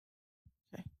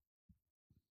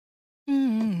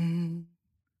Mm.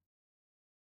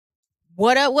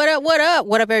 What up, what up, what up?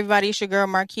 What up, everybody? It's your girl,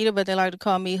 Marquita, but they like to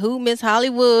call me who? Miss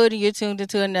Hollywood. You're tuned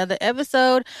into another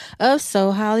episode of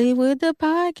So Hollywood, the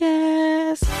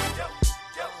podcast.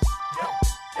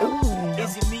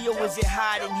 Is it me or is it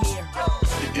hot in here?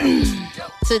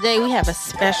 Today we have a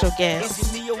special guest.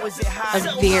 Is it me or is it hot?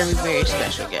 A very, very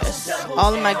special guest.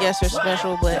 All of my guests are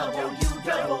special, but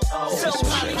this is for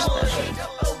sure special.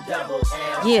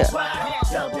 Yeah.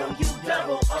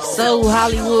 So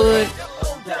Hollywood.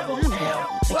 I'm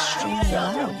extremely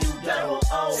loud.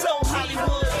 So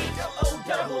Hollywood.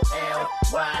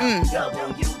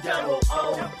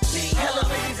 Hello,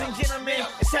 ladies and gentlemen.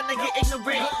 It's time to get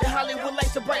ignorant. The Hollywood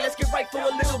lights are bright. Let's get right for a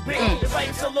little bit. The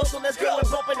vibe's so low, so let's go and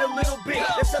bump it a little bit.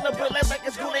 Let's celebrate life like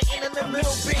it's gonna end in a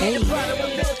little bit. The bottom of a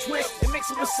little twist. And mix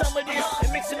it with some of this.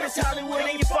 And mix it with Hollywood.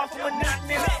 And you're far from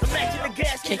monotonous. Imagine the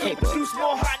gas can produce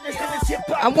more hotness than this hip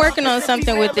hop. I'm working on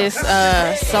something with this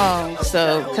song,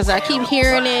 so because I keep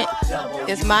hearing it.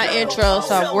 It's my intro,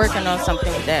 so I'm working on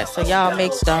something with that. So y'all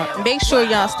make sure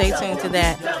y'all stay tuned to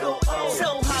that.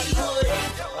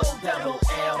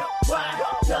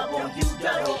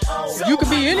 You could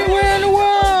be anywhere in the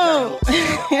world,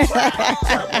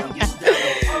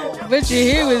 but you're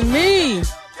here with me.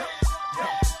 Is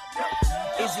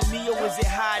it me or is it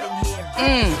hot in here?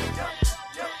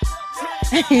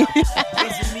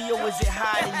 Is it me or is it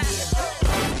hot in here?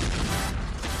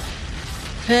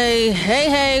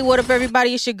 Hey, what up,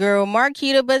 everybody? It's your girl,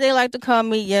 Marquita, but they like to call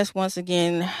me, yes, once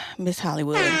again, Miss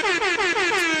Hollywood.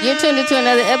 You're tuned into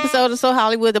another episode of So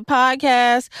Hollywood, the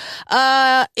podcast.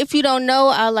 If you don't know,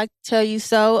 I'd like to tell you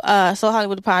so. So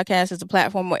Hollywood, the podcast is a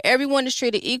platform where everyone is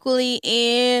treated equally,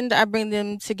 and I bring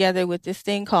them together with this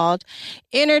thing called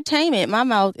entertainment. My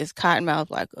mouth is cotton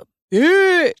mouth like a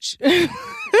bitch.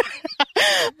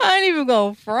 I ain't even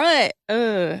gonna front.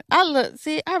 I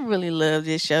really love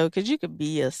this show because you could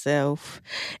be yourself.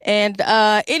 And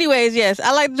anyways, yes,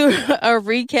 I like to do a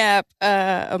recap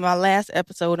of my last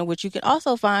episode, in which you can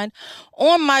also find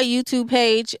on my YouTube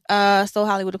page, So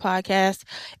Hollywood the Podcast.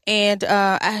 And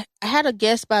I had a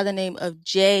guest by the name of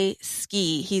Jay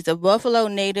Ski. He's a Buffalo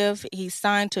native. He's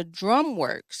signed to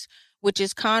Drumworks, which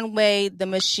is Conway the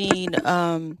Machine.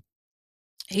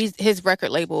 He's his record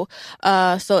label.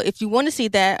 So if you want to see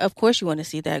that, of course you want to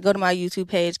see that, go to my YouTube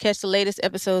page, catch the latest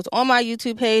episodes on my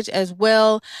YouTube page as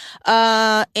well.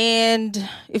 And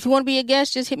if you want to be a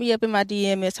guest, just hit me up in my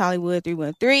DM, it's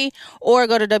Hollywood313, or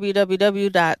go to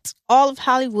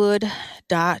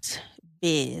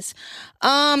www.allofhollywood.biz.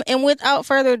 And without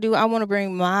further ado, I want to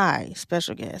bring my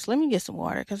special guest. Let me get some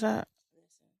water, because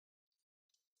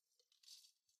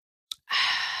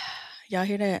y'all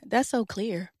hear that? That's so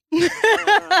clear.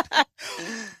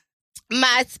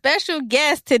 My special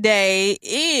guest today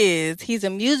he's a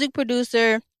music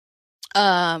producer,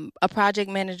 a project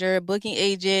manager, a booking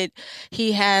agent.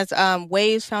 He has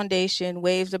Waves Foundation,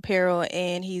 Waves Apparel,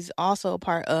 and he's also a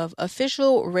part of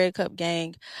Official Red Cup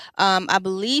Gang. I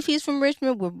believe he's from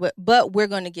Richmond, but we're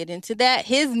going to get into that.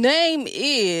 His name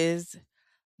is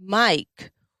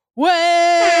Mike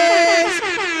West.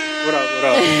 What up?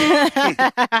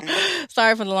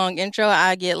 Sorry for the long intro.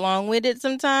 I get long-winded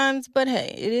sometimes, but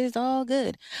hey, it is all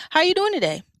good. How are you doing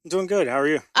today? I'm doing good. How are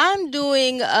you? I'm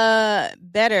doing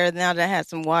better now that I had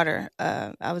some water.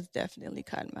 I was definitely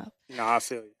cotton mouth. No, I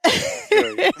feel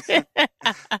you.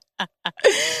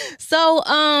 So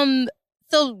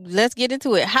let's get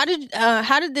into it.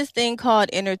 How did this thing called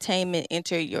entertainment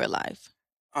enter your life?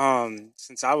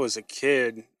 Since I was a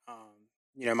kid,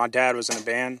 my dad was in a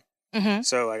band. Mm-hmm.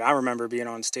 So, I remember being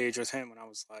on stage with him when I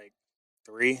was,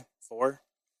 3, 4.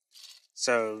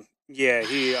 So, yeah,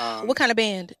 he... what kind of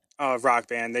band? Rock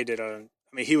band. They did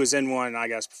he was in one, I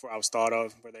guess, before I was thought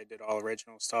of, where they did all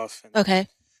original stuff. And okay.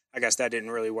 I guess that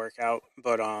didn't really work out.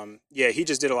 But, yeah, he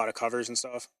just did a lot of covers and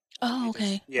stuff. Oh,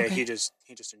 okay. Okay. He just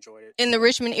enjoyed it. In the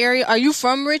Richmond area? Are you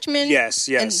from Richmond? Yes.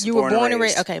 And you were born and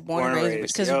raised? Okay, born and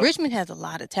raised. Because yep. Richmond has a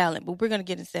lot of talent, but we're going to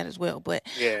get into that as well. But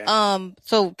yeah.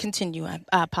 So continue. I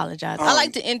apologize. I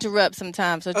like to interrupt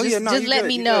sometimes, so just let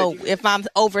me know if I'm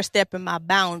overstepping my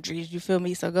boundaries. You feel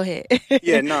me? So go ahead.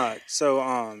 Yeah, no.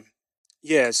 So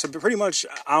yeah, so pretty much,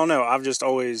 I don't know. I've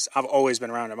always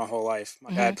been around it my whole life. My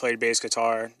dad played bass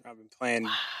guitar. I've been playing.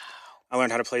 Wow. I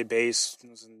learned how to play bass when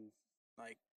I was in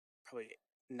probably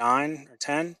 9 or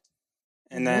 10,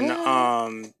 and then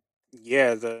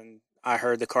then I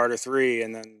heard the Carter 3,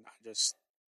 and then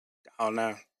I don't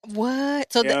know.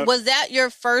 What? So was that your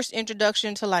first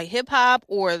introduction to hip hop,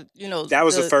 or that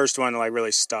was the first one that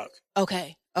really stuck.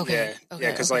 Okay. Yeah,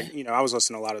 because I was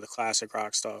listening to a lot of the classic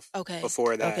rock stuff. Okay.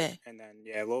 Before that, okay. And then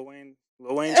Lil Wayne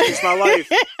Lil Wayne changed my life.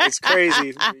 It's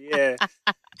crazy. Yeah.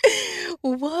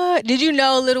 What? Did you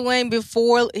know Lil Wayne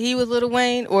before he was Lil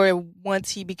Wayne, or once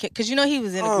he became? Because you know he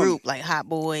was in a group like Hot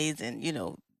Boys, and you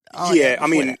know. All Yeah, that I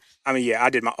mean, that. yeah, I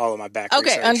did all of my back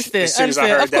Okay, research. understood. As soon as I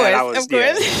heard that, I was, of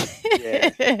course.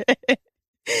 yeah.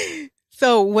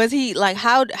 So was he like?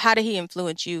 How did he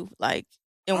influence you? Like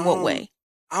in what way?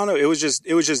 I don't know. It was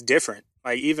just different.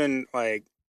 Like even like,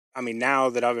 I mean, now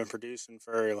that I've been producing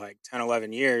for like 10,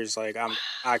 11 years, like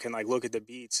I can like look at the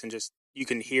beats and just you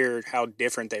can hear how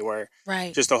different they were.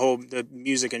 Right. Just the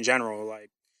music in general.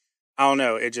 Like I don't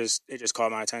know. It just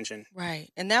caught my attention.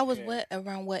 Right. And that was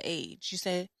around what age? You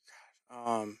said.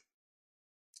 I'd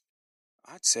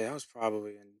say I was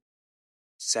probably in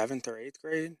 7th or 8th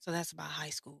grade. So that's about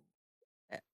high school.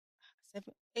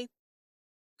 7th, 8th.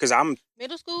 Because I'm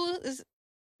middle school is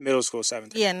middle school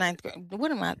 7th. Yeah, 9th grade.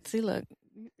 What am I? See, look.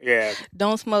 Yeah.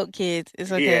 Don't smoke, kids. It's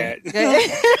okay.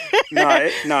 Yeah.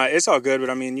 No, it's all good. But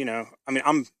I mean, you know,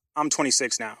 I'm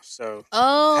 26 now. So.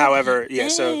 However, yeah.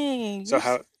 Dang. So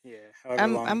how? Yeah. However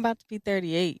long. I'm about to be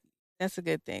 38. That's a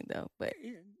good thing, though. But.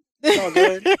 It's all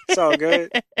good. It's all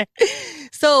good.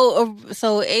 So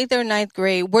 8th or 9th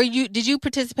grade, did you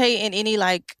participate in any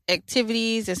like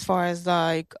activities as far as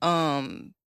like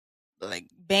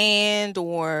band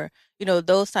or you know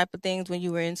those type of things when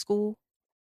you were in school?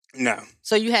 No.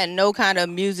 So you had no kind of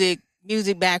music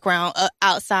background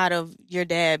outside of your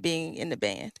dad being in the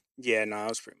band? Yeah, no, that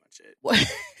was pretty much it.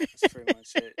 That's pretty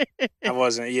much it. I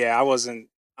wasn't.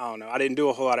 I don't know. I didn't do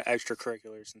a whole lot of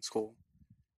extracurriculars in school,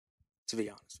 to be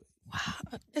honest with you. Wow,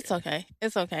 it's okay.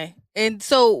 It's okay. And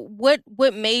so, what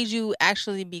made you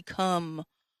actually become?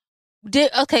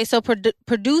 So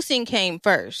producing came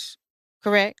first,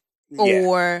 correct? Yeah.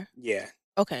 Or yeah.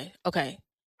 Okay.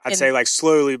 I'd say like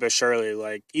slowly but surely,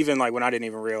 like even like when I didn't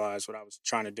even realize what I was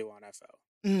trying to do on FL.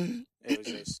 It was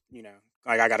just, you know,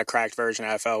 like I got a cracked version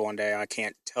of FL one day. I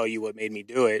can't tell you what made me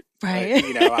do it. Right. But,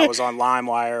 you know, I was on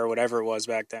LimeWire or whatever it was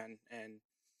back then, and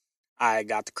I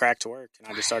got the crack to work, and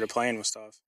I just started playing with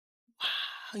stuff.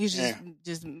 Wow. You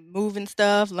just moving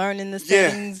stuff, learning the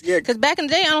settings. Yeah. Because back in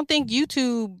the day, I don't think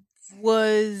YouTube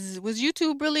was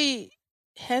YouTube really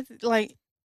had like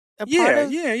a part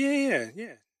of. Yeah.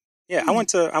 I went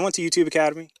to YouTube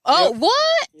Academy. Oh,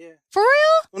 what? Yeah. For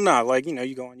real? Well, no, like, you know,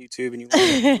 you go on YouTube and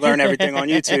you learn everything on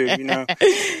YouTube, you know.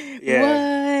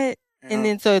 Yeah. What? And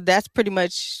then so that's pretty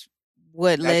much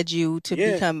what led you to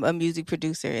become a music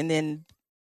producer, and then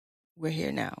we're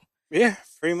here now. Yeah,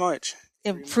 pretty much.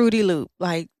 And Fruity Loop,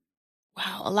 like,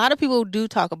 wow, a lot of people do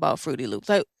talk about Fruity Loops.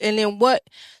 Like, and then what?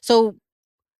 So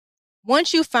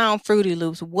once you found Fruity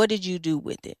Loops, what did you do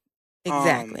with it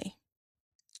exactly?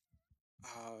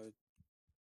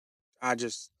 I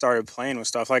just started playing with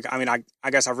stuff. Like, I mean, I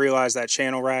guess I realized that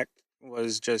channel rack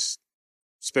was just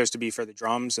supposed to be for the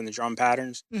drums and the drum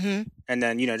patterns. Mm-hmm. And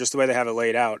then, you know, just the way they have it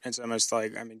laid out, it's almost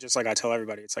like, I mean, just like I tell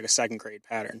everybody, it's like a 2nd grade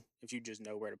pattern. If you just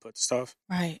know where to put the stuff,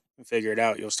 right, and figure it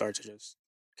out, you'll start to just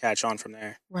catch on from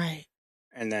there. Right.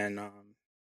 And then,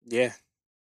 yeah.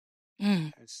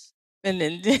 And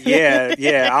then,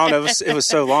 yeah. I don't know. It was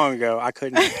so long ago. I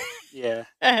couldn't. Yeah.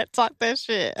 Talk that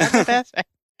shit. That's right.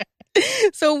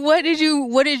 So what did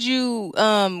you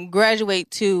graduate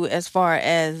to as far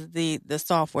as the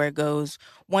software goes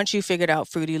once you figured out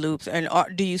Fruity Loops, and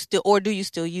do you still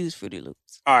use Fruity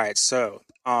Loops? All right, so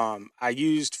I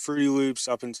used Fruity Loops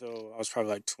up until I was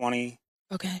probably like 20,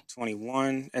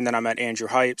 21, and then I met Andrew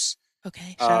Hypes.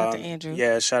 Okay, shout out to Andrew.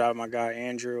 Yeah, shout out my guy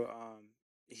Andrew.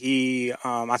 He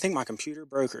I think my computer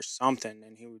broke or something,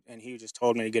 and he just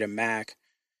told me to get a Mac.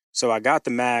 So I got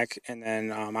the Mac, and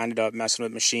then I ended up messing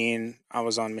with Machine. I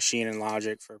was on Machine and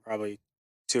Logic for probably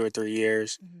 2 or 3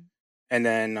 years. Mm-hmm. And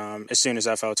then as soon as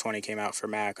FL20 came out for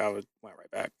Mac, I went right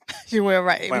back. You went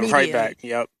right back,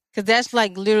 yep. Because that's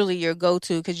like literally your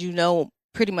go-to, because you know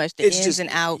pretty much the ins and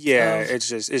outs. Yeah, it's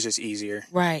just easier.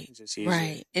 Right, it's just easier.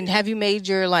 Right. And have you made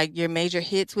your major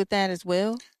hits with that as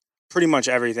well? Pretty much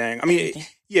everything. I mean,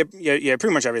 yeah.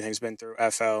 Pretty much everything's been through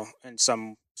FL in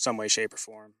some way, shape, or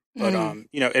form. But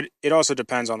you know, it also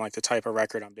depends on like the type of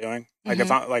record I'm doing. Like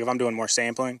if I'm doing more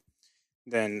sampling,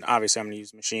 then obviously I'm gonna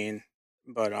use Machine.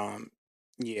 But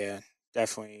yeah,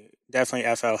 definitely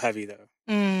FL heavy though.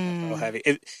 FL heavy.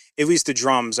 At least the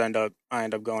drums I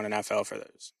end up going in FL for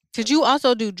those. Did you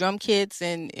also do drum kits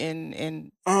and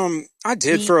I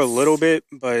did beats? For a little bit,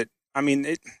 but I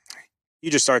mean you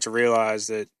just start to realize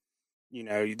that, you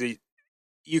know, you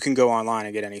can go online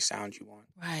and get any sound you want.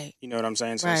 Right. You know what I'm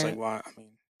saying? So it's like, well,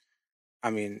 I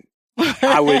mean,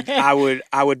 I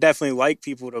would definitely like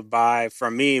people to buy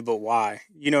from me, but why?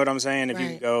 You know what I'm saying? If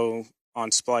you go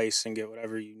on Splice and get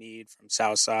whatever you need from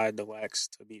Southside to Lex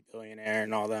to Beat Billionaire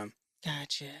and all them.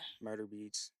 Gotcha. Murder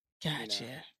Beats.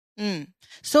 Gotcha.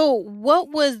 So what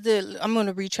was I'm going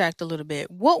to retract a little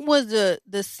bit. What was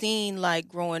the scene like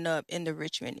growing up in the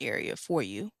Richmond area for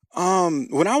you?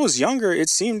 When I was younger, it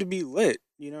seemed to be lit.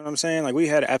 You know what I'm saying? Like we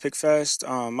had Epic Fest.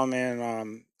 My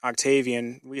man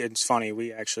Octavian. It's funny.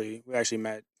 We actually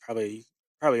met probably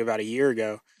about a year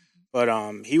ago. But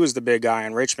he was the big guy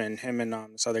in Richmond. Him and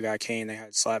this other guy Kane. They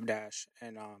had Slapdash,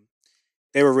 and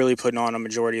they were really putting on a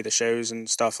majority of the shows and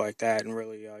stuff like that, and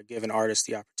really giving artists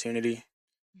the opportunity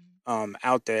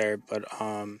out there. But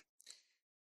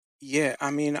yeah,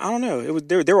 I mean, I don't know. It was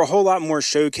there were a whole lot more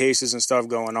showcases and stuff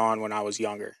going on when I was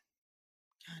younger.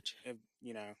 Gotcha.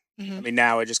 You know, I mean,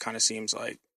 now it just kind of seems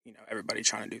like, you know, everybody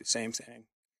trying to do the same thing.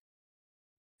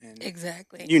 And,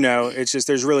 exactly. You know, it's just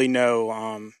there's really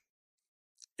no.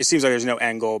 It seems like there's no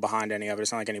end goal behind any of it.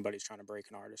 It's not like anybody's trying to break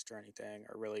an artist or anything,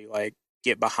 or really like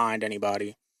get behind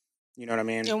anybody. You know what I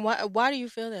mean? And why do you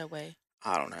feel that way?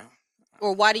 I don't know.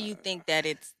 Or why do you think that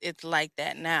it's like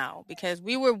that now? Because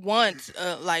we were once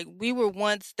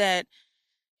that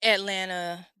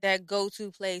Atlanta, that go-to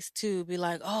place to be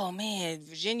like, oh man,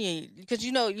 Virginia, because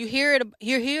you know you hear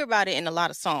about it in a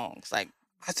lot of songs. Like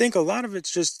I think a lot of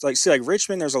it's just like, see, like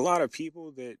Richmond, there's a lot of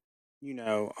people that, you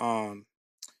know,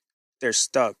 they're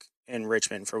stuck in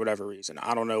Richmond for whatever reason.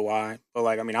 I don't know why, but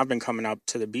like, I mean, I've been coming up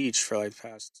to the beach for like the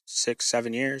past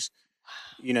 6-7 years,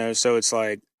 you know, so it's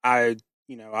like I've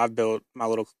built my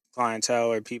little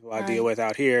clientele or people I deal with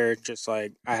out here, just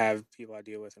like I have people I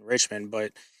deal with in Richmond,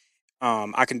 but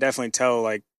I can definitely tell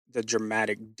like the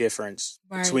dramatic difference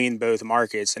between both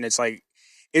markets. And it's like,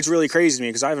 it's really crazy to me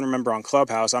because I even remember on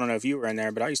Clubhouse, I don't know if you were in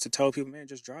there, but I used to tell people, man,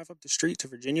 just drive up the street to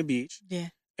Virginia Beach. Yeah.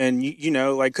 And you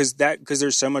know, like, cause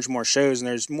there's so much more shows and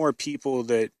there's more people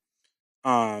that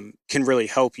can really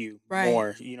help you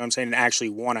more, you know what I'm saying, and actually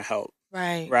want to help.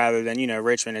 Right. Rather than, you know,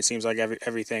 Richmond, it seems like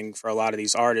everything for a lot of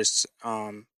these artists,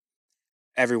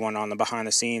 everyone on the behind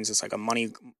the scenes, it's like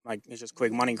it's just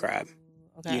quick money grab.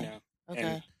 Okay. You know. Okay.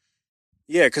 And,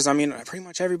 yeah, because I mean, pretty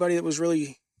much everybody that was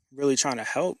really, really trying to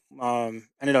help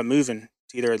ended up moving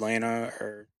to either Atlanta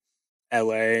or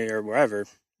LA or wherever.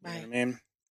 You know what I mean?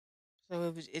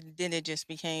 So then it just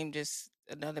became just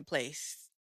another place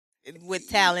with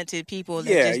talented people.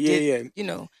 Yeah, that you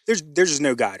know, there's just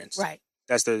no guidance. Right.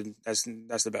 That's the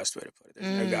best way to put it.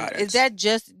 There's no guidance. Is that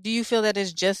just? Do you feel that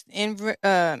it's just in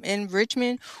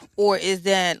Richmond, or is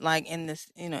that like in this,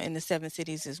 you know, in the 7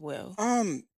 cities as well?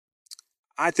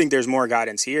 I think there's more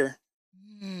guidance here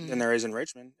than there is in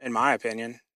Richmond, in my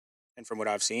opinion, and from what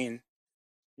I've seen.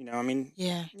 You know, I mean,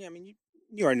 yeah. I mean,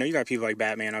 you already know you got people like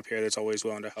Batman up here that's always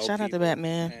willing to help. Shout out to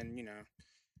Batman. And you know,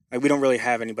 like we don't really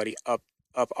have anybody up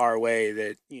our way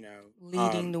that, you know,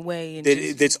 leading the way,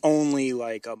 and that's only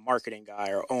like a marketing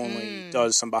guy or only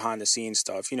does some behind the scenes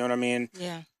stuff. You know what I mean?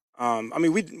 Yeah. I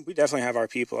mean, we definitely have our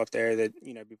people up there that,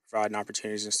 you know, be providing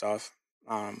opportunities and stuff.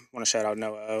 Want to shout out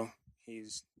Noah O.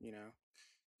 He's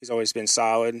always been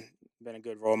solid, been a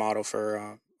good role model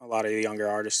for a lot of the younger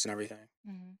artists and everything.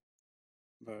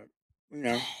 But you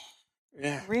know,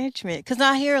 yeah, Richmond, because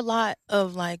I hear a lot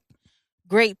of like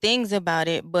great things about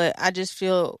it, but I just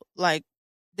feel like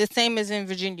the same as in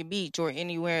Virginia Beach or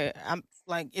anywhere. I'm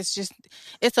like,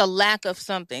 it's a lack of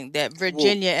something that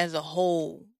Virginia as a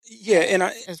whole. Yeah, and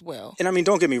as well. And I mean,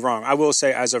 don't get me wrong. I will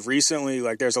say, as of recently,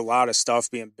 like there's a lot of stuff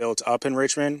being built up in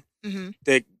Richmond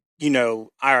that, you know,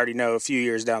 I already know a few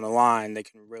years down the line they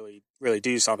can really, really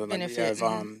do something. Like we have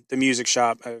the music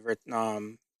shop over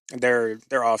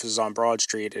their office is on Broad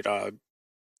Street.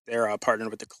 They're partnered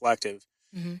with the Collective.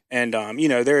 And you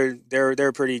know, they're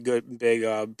a pretty good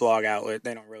big blog outlet.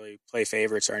 They don't really play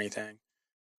favorites or anything.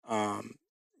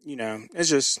 You know, it's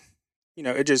just, you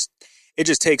know, it just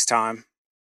takes time.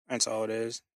 That's all it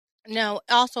is. Now,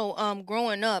 also,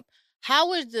 growing up, how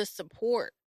was the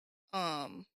support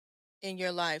in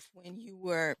your life when you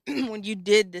were when you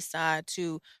did decide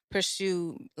to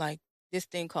pursue like this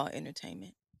thing called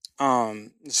entertainment?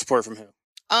 Support from who?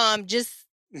 Just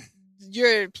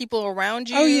your people around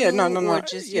you. Oh yeah, no. Or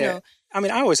just you know. I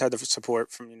mean, I always had the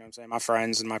support from, you know what I'm saying, my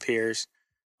friends and my peers.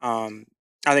 I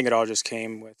think it all just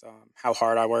came with how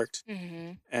hard I worked,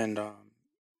 and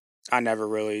I never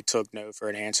really took no for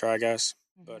an answer, I guess.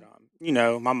 But you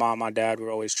know, my mom, my dad would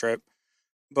always trip.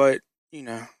 But you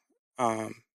know,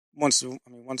 once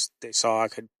they saw I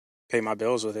could pay my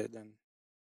bills with it, then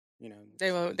you know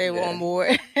they were on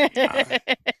board.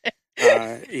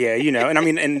 Yeah, you know, and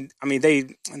I mean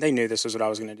they knew this was what I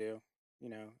was going to do. You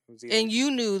know, and you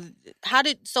knew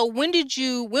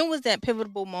when was that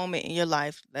pivotal moment in your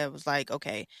life that was like,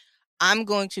 okay, I'm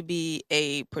going to be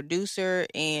a producer,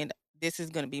 and this is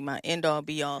going to be my end all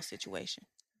be all situation?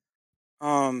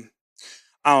 I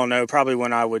don't know. Probably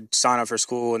when I would sign up for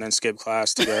school and then skip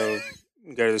class to go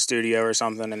to the studio or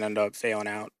something and end up failing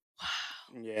out.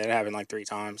 Wow. Yeah, it happened like 3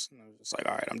 times. And I was just like,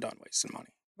 all right, I'm done wasting money.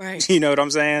 Right. You know what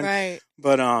I'm saying? Right.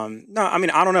 But no, I mean,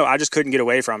 I don't know. I just couldn't get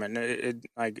away from it. It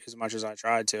like as much as I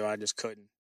tried to, I just couldn't.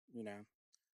 You know,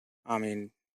 I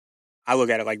mean, I look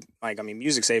at it like I mean,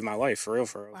 music saved my life for real.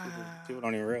 Wow. People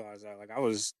don't even realize that. Like I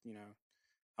was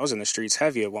in the streets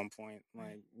heavy at one point.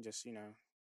 Like just and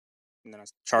then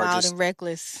Wild charges. and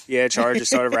reckless. Yeah, charges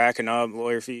started racking up,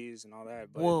 lawyer fees and all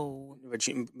that. But, Whoa. But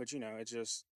it's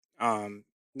just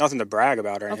nothing to brag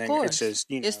about or anything. Of course. It's just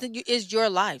it's your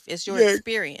life. It's your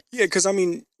experience. Yeah, because I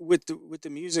mean, with the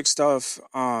music stuff,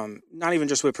 not even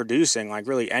just with producing, like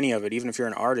really any of it, even if you're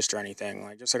an artist or anything,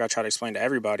 like just like I try to explain to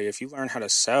everybody, if you learn how to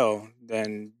sell,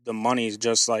 then the money's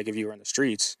just like if you were in the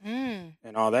streets and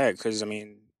all that. Because I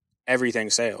mean,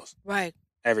 everything sales, right?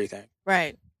 Everything,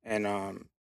 right? And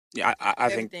yeah, I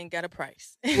think everything got a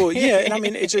price. Well, yeah, and I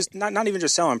mean, it's just not even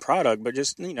just selling product, but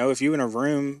just if you're in a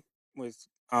room with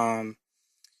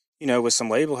with some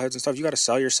label heads and stuff, you got to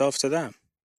sell yourself to them.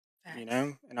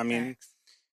 Facts. And I mean,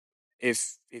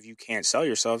 if you can't sell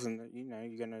yourself, then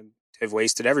you're gonna have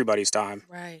wasted everybody's time,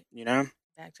 right?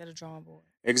 Back to the drawing board.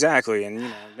 Exactly,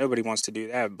 and nobody wants to do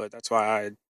that, but that's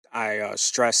why I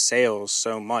stress sales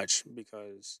so much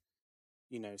because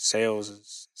sales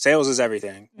is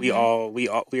everything.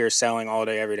 Mm-hmm. We are selling all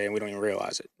day, every day, and we don't even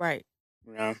realize it. Right.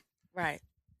 Right.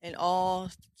 In all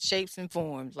shapes and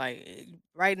forms, like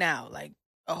right now, like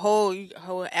a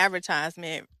whole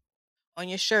advertisement on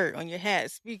your shirt, on your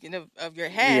hat. Speaking of your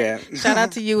hat, shout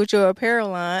out to you with your apparel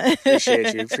line.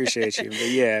 Appreciate you. But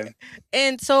yeah.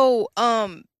 And so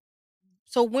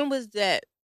when was that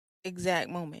exact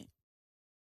moment?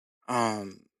 I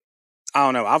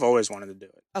don't know. I've always wanted to do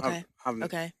it.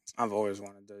 Okay. I've always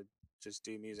wanted to just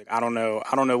do music. I don't know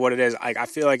what it is. I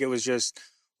feel like it was just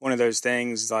one of those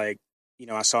things. Like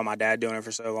I saw my dad doing it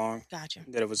for so long. Gotcha.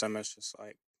 That it was almost just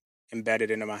like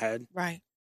embedded into my head. Right.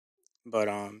 But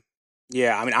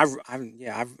yeah. I mean,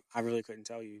 I really couldn't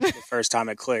tell you the first time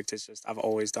it clicked. It's just I've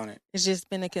always done it. It's just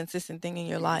been a consistent thing in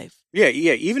your life. Yeah.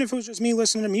 Even if it was just me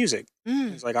listening to music,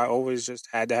 it's like I always just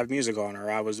had to have music on, or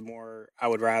I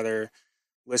would rather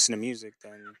listen to music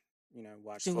than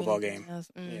watch the football game.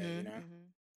 Mm-hmm,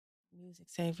 Music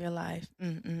save your life.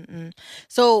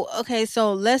 So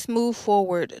let's move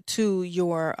forward to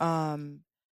your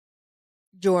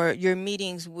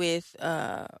meetings with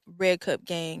Red Cup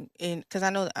Gang, because I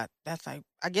know that's like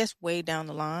I guess way down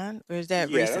the line, or is that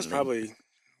recently? That's probably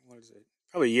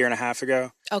probably a year and a half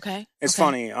ago. Okay, it's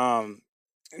funny.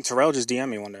 Terrell just DM'd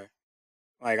me one day,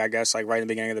 like I guess like right in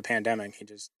the beginning of the pandemic, he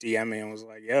just DM'd me and was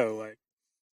like, "Yo, like,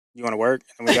 you want to work?"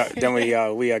 And we got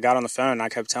on the phone, and I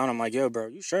kept telling him like, "Yo, bro,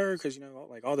 you sure? Because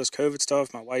like all this COVID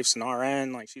stuff. My wife's an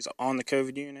RN, like she's on the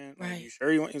COVID unit. Like, right? You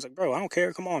sure you want?" He was like, "Bro, I don't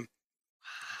care. Come on."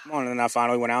 And then I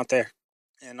finally went out there,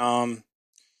 and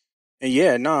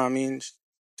yeah, no, I mean,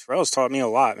 Terrell's taught me a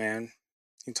lot, man.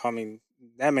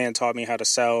 That man taught me how to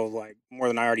sell like more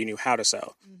than I already knew how to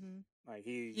sell. Mm-hmm. Like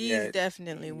he's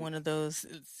definitely one of those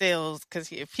sales,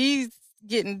 because if he's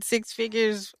getting 6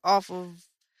 figures off of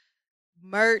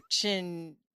merch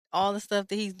and all the stuff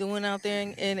that he's doing out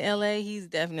there in LA, he's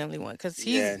definitely one, because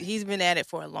he's been at it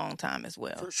for a long time as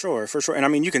well. For sure. And I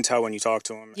mean, you can tell when you talk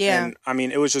to him. Yeah. And I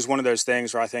mean, it was just one of those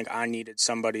things where I think I needed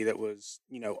somebody that was,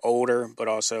 older, but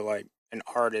also like an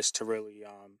artist to really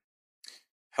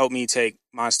help me take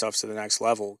my stuff to the next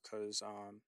level. Because,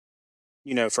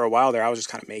 for a while there, I was just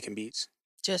kind of making beats.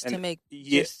 To make.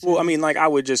 Yeah. Well, I mean, like I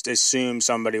would just assume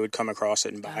somebody would come across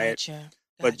it and buy it.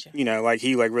 But, like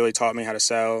he like really taught me how to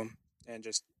sell and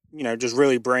just, just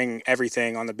really bring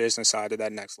everything on the business side to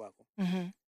that next level. Mm-hmm.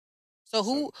 So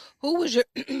who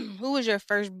was your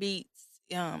first beats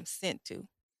sent to?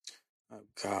 Oh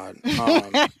God.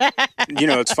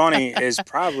 It's funny is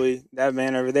probably that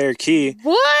man over there, Key.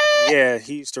 What? Yeah,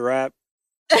 he used to rap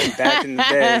back in the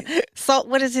day. So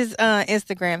what is his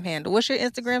Instagram handle? What's your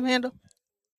Instagram handle?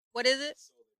 What is it?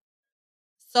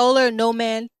 Solar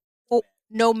Nomad.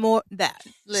 No more that.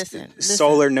 Listen.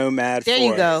 Solar Nomad. There 4.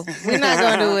 You go. We're not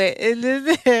gonna do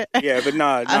it. Yeah, but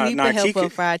no. I need to help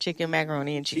up fried chicken,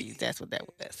 macaroni, and cheese. That's what that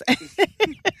was.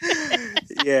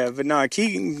 Yeah, but no,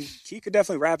 Key could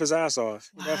definitely rap his ass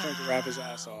off. He definitely could rap his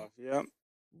ass off. Yep.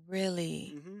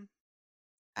 Really? Mm-hmm.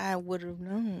 I would have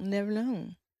never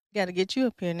known. Got to get you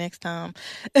up here next time.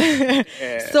 Yeah.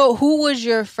 So, who was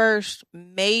your first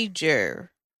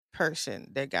major person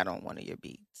that got on one of your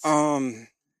beats? I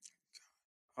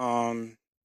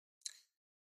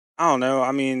don't know.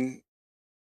 I mean,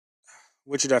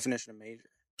 What's your definition of major?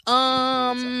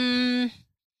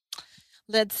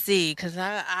 Let's see, because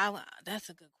I that's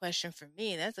a good question for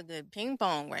me. That's a good ping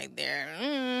pong right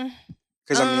there.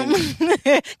 Because I mean,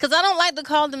 because I don't like to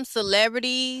call them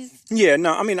celebrities. yeah,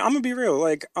 no, I mean, I'm gonna be real.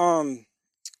 Like,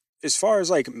 as far as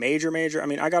like major, I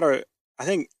mean, I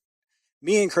think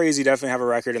me and Crazy definitely have a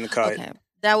record in the cut. Okay,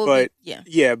 that would be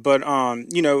yeah. But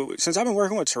you know, since I've been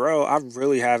working with Terrell, I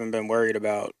really haven't been worried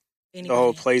about the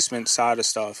whole placement side of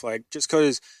stuff. Like, just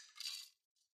because,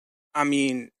 I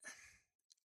mean,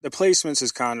 the placements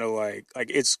is kind of like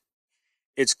it's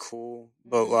cool,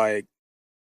 but like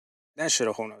that shit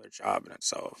a whole nother job in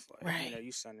itself. Like, right. You know,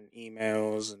 you sending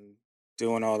emails and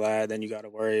doing all that, then you got to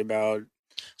worry about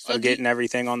getting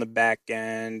everything on the back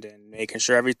end and making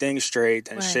sure everything's straight,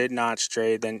 and shit not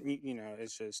straight. Then you know,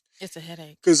 it's a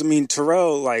headache. Because I mean,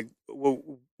 Terrell, like what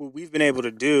we've been able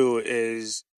to do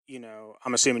is, you know,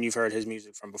 I'm assuming you've heard his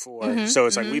music from before, so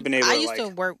it's like we've been able.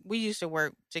 We used to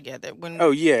work together when.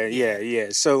 Oh yeah.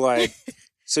 So like,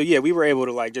 we were able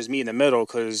to like just meet in the middle,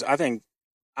 because I think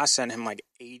I sent him like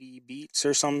 80 beats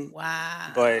or something.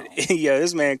 Wow. But yeah,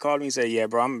 this man called me and said, "Yeah,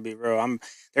 bro, I'm gonna be real.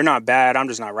 They're not bad. I'm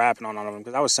just not rapping on all of them,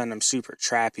 because I was sending them super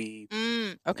trappy,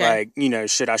 okay, like, you know,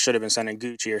 shit I should have been sending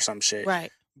Gucci or some shit."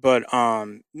 Right. But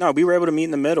no, we were able to meet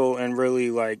in the middle, and really,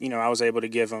 like, you know, I was able to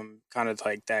give him kind of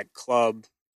like that club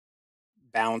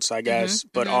bounce, I guess.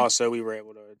 But also we were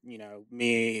able to, you know,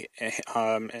 me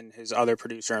and his other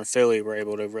producer in Philly were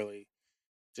able to really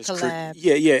just collab.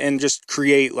 And just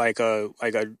create like a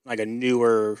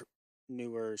newer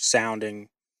sounding.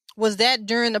 Was that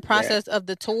during the process of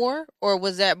the tour, or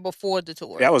was that before the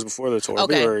tour? That was before the tour.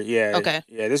 Okay. Okay.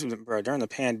 Yeah, this was, bro, during the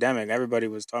pandemic. Everybody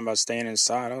was talking about staying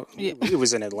inside. We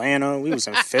was in Atlanta. We was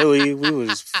in Philly. We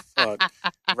was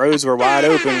roads were wide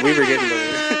open. We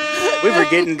were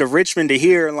getting to Richmond to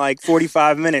here in like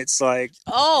 45 minutes. Like,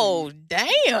 oh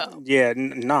damn. Yeah,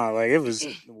 like it was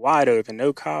wide open.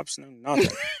 No cops, no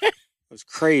nothing. It was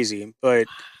crazy, but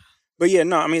yeah,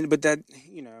 no, I mean, but that,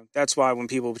 you know, that's why when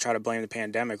people try to blame the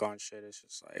pandemic on shit, it's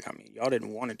just like, I mean, y'all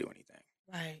didn't want to do anything.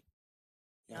 Right.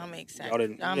 Y'all make y'all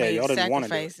didn't want to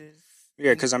do it.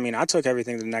 Yeah, because I mean, I took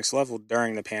everything to the next level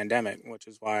during the pandemic, which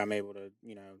is why I'm able to,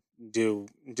 you know, do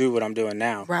what I'm doing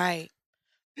now. Right.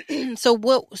 So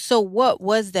what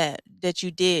was that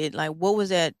you did? Like, what was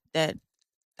that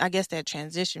I guess that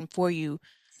transition for you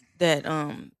that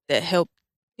helped,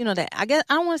 you know, that, I guess,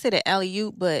 I don't want to say the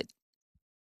alley-oop, but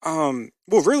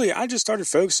well, really, I just started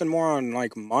focusing more on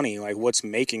like money, like what's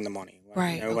making the money. Like,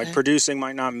 right. You know, like producing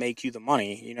might not make you the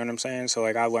money. You know what I'm saying? So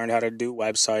like, I learned how to do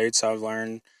websites. I've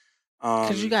learned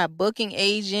because you got booking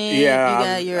agent. Yeah, you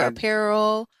got your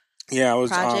apparel. Yeah, I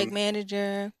was project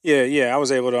manager. Yeah, I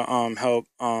was able to help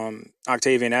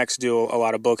Octavian X do a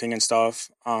lot of booking and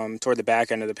stuff toward the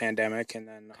back end of the pandemic, and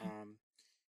then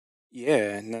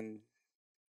and then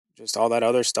just all that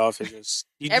other stuff is just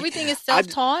everything is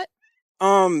self-taught.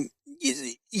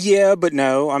 Yeah, but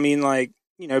no. I mean, like,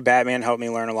 you know, Batman helped me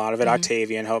learn a lot of it.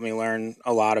 Octavian helped me learn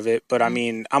a lot of it. But I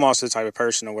mean, I'm also the type of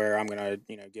person to where I'm gonna,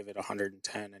 you know, give it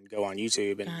 110 and go on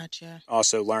YouTube and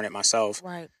also learn it myself.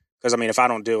 Right. Because I mean, if I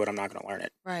don't do it, I'm not gonna learn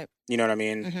it. Right. You know what I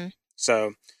mean?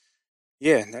 So,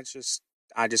 yeah,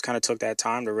 I just kind of took that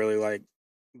time to really like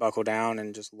buckle down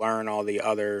and just learn all the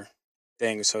other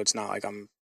things. So it's not like I'm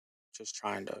just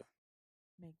trying to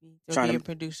be a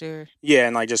producer. Yeah,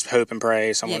 and like just hope and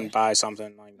pray someone buys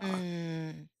something. Like,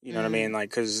 you know what I mean?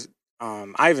 Like, because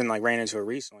I even like ran into it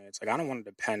recently. It's like, I don't want to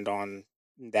depend on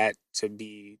that to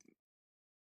be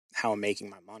how I'm making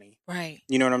my money. Right.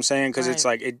 You know what I'm saying? Because it's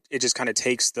like it just kind of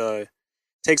takes the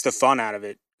fun out of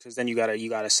it. Because then you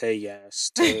gotta say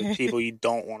yes to people you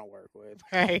don't want to work with.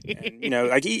 Right. And, you know,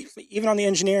 like even on the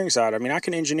engineering side, I mean, I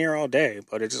can engineer all day,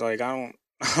 but it's like I'm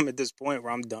at this point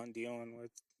where I'm done dealing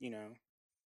with, you know,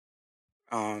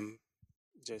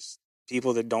 just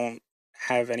people that don't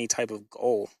have any type of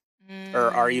goal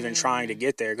or are even trying to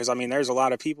get there. Because I mean, there's a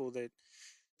lot of people that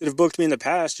have booked me in the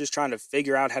past just trying to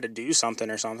figure out how to do something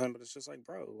or something. But it's just like,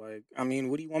 bro, like, I mean,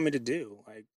 what do you want me to do?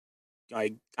 Like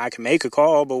I can make a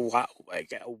call, but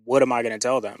what am I going to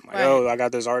tell them? Like, oh, I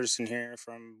got this artist in here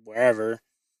from wherever.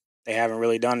 They haven't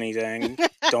really done anything.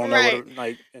 Don't know what,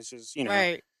 like, it's just, you know.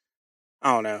 Right.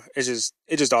 I don't know. It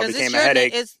just all became a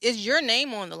headache. It's your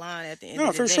name on the line at the end. No,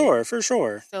 of the day. For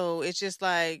sure. So it's just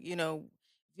like, you know,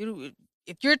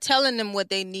 if you're telling them what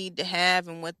they need to have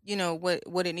and what, you know,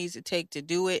 what it needs to take to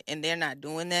do it, and they're not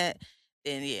doing that,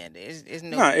 then yeah, there's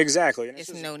no exactly. And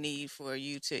it's no need for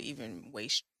you to even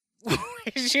waste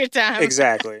your time.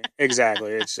 Exactly.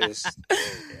 It's just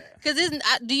because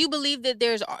do you believe that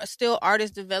there's still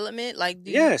artist development? Like,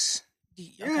 yes.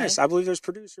 Yes, I believe there's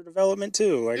producer development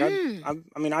too. Like I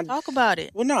mean, I talk about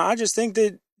it. Well, no, I just think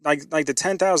that like the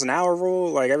 10,000 hour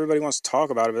rule. Like everybody wants to talk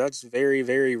about it, but that's very,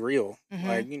 very real.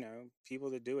 Like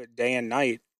people that do it day and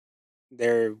night,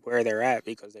 they're where they're at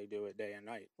because they do it day and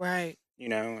night. Right.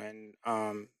 And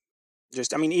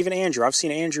just I mean, even Andrew. I've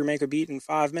seen Andrew make a beat in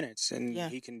 5 minutes, and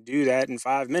he can do that in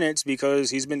 5 minutes because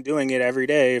he's been doing it every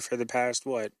day for the past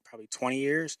probably 20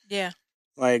 years. Yeah.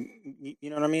 Like you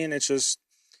know what I mean? It's just.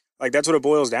 Like, that's what it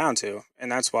boils down to.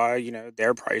 And that's why,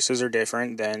 their prices are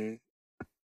different than,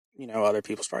 other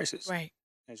people's prices. Right.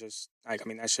 It's just, like, I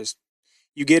mean, that's just,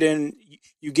 you get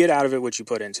out of it what you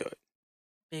put into it.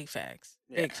 Big facts.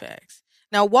 Yeah. Big facts.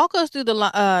 Now, walk us through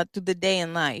the day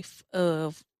in life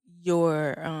of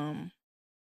your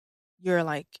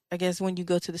like, I guess when you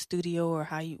go to the studio or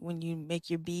when you make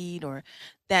your beat or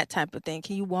that type of thing.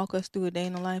 Can you walk us through a day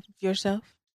in the life of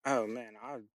yourself? Oh, man.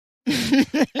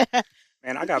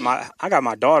 Man, I got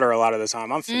my daughter a lot of the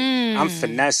time. I'm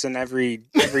finessing every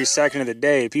second of the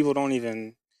day. People don't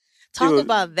even talk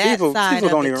about that side. People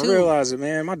don't even too. realize it,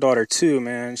 man. My daughter too,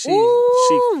 man. She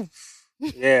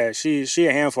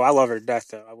a handful. I love her to death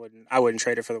though. I wouldn't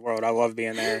trade her for the world. I love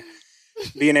being there,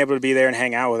 being able to be there and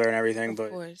hang out with her and everything.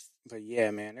 But yeah,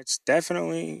 man, it's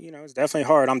definitely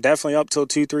hard. I'm definitely up till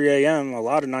 2-3 a.m. a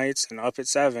lot of nights and up at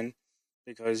 7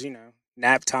 because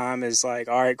nap time is like,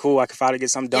 all right, cool. I can finally get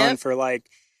something done for but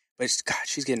God,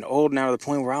 she's getting old now to the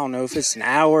point where I don't know if it's an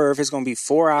hour or if it's going to be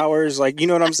 4 hours. Like, you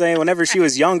know what I'm saying? Whenever she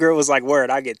was younger, it was like, word,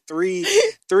 I get three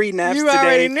naps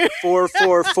today, 4,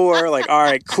 4, 4. Like, all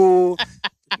right, cool.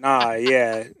 Nah,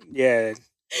 yeah.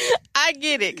 I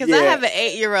get it because I have an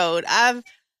 8-year-old.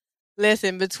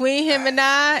 Listen, between him and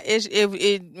I,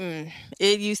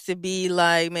 it used to be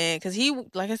like, man, because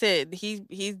like I said,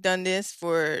 he's done this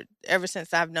for ever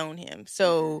since I've known him.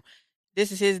 So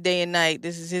this is his day and night.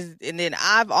 This is his, and then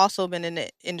I've also been in the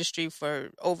industry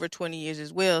for over 20 years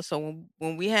as well. So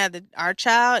when we had our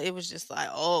child, it was just like,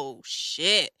 oh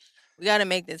shit, we got to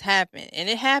make this happen, and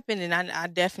it happened, and I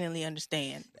definitely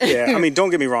understand. Yeah, I mean,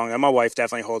 don't get me wrong. My wife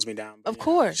definitely holds me down. Of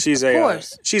course, she's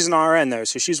she's an RN though,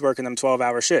 so she's working them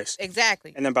 12-hour shifts.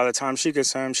 Exactly. And then by the time she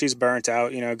gets home, she's burnt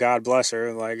out. God bless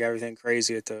her, like everything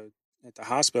crazy at the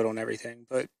hospital and everything.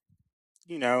 But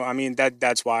I mean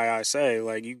that's why I say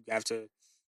like you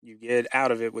get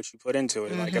out of it what you put into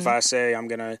it. Like if I say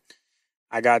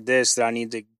I got this that I need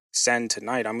to send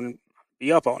tonight, I'm gonna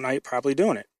be up all night probably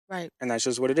doing it. Right. And that's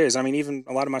just what it is. I mean, even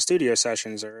a lot of my studio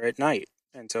sessions are at night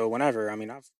until whenever. I mean,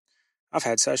 I've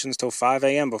had sessions till 5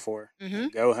 a.m. before.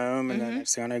 Go home, and then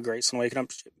next thing I know, Grayson waking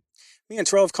up. Me and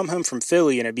Terrell come home from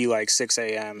Philly, and it'd be like 6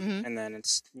 a.m. And then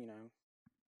it's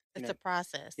it's a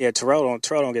process. Yeah, Terrell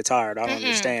don't get tired. I don't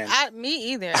understand.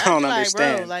 Me either. I don't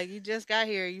understand. Bro, like you just got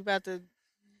here, you about to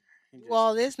do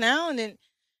all this now, and then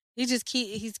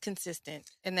he's consistent,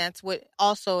 and that's what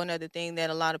also another thing that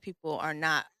a lot of people are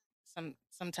not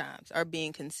sometimes are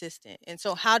being consistent. And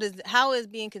so how is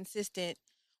being consistent,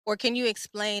 or can you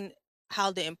explain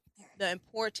how the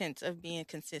importance of being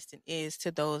consistent is to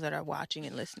those that are watching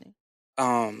and listening?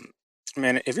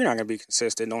 Man, if you're not going to be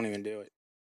consistent, don't even do it.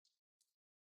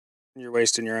 You're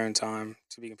wasting your own time,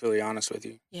 to be completely honest with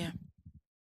you. Yeah.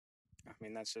 I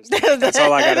mean, that's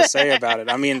all I got to say about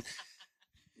it. I mean,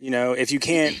 if you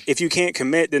can't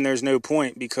commit, then there's no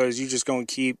point because you're just going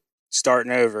to keep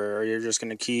starting over, or you're just going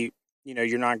to keep,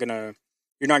 you're not going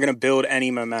to build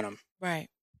any momentum. Right.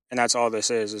 And that's all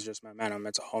this is just momentum.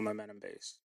 It's a whole momentum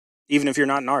base. Even if you're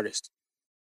not an artist,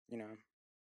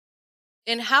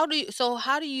 And how do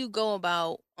you go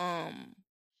about,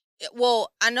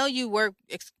 well, I know you work,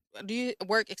 do you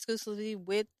work exclusively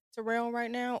with Terrell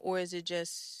right now, or is it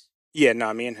just? Yeah,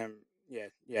 no, me and him. Yeah,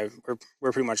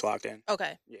 we're pretty much locked in.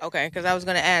 Okay, yeah. Okay, because I was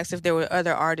going to ask if there were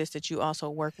other artists that you also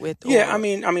work with. Yeah, I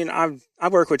mean, I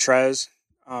work with Trez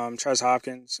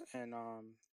Hopkins, and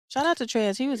shout out to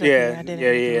Trez. He was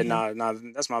nah,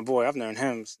 that's my boy. I've known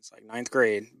him since like 9th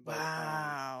grade. But,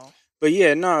 wow. But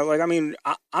yeah, no, like I mean,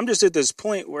 I'm just at this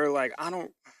point where like I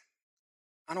don't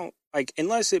like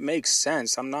unless it makes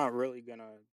sense. I'm not really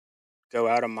gonna go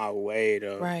out of my way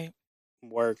to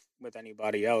work with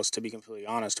anybody else, to be completely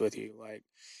honest with you. Like,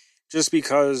 just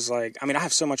because, like, I mean, I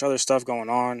have so much other stuff going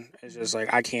on. It's just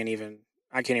like I can't even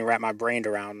wrap my brain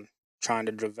around trying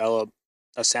to develop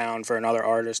a sound for another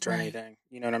artist or anything.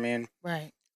 You know what I mean?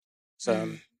 Right.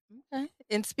 So okay.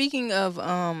 And speaking of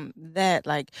that,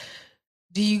 like,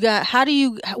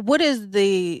 what is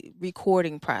the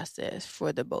recording process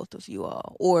for the both of you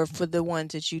all, or for the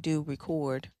ones that you do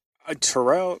record?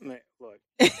 Terrell, man, look,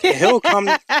 he'll come.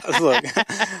 Look,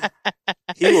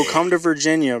 he will come to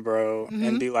Virginia, bro,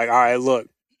 and be like, "All right, look,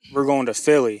 we're going to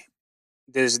Philly.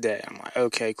 this day. I'm like,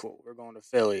 okay, cool. We're going to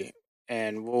Philly,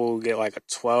 and we'll get like a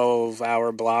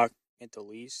 12-hour block at the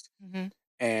least. Mm-hmm.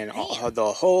 And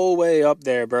the whole way up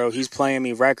there, bro, he's playing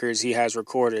me records he has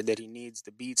recorded that he needs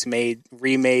the beats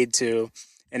remade to,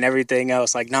 and everything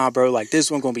else. Like, nah, bro, like this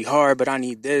one gonna be hard, but I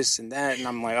need this and that. And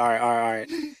I'm like, all right.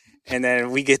 And then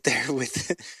we get there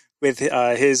with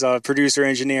his producer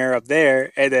engineer up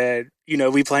there, and then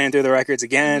we playing through the records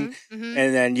again, Mm-hmm.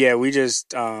 and then we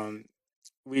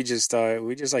just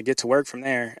like get to work from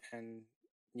there. And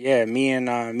me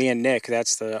and Nick,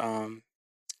 that's the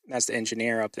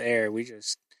engineer up there. We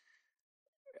just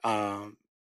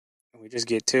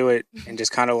get to it and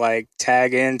just kind of like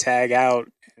tag in, tag out,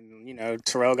 and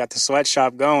Terrell got the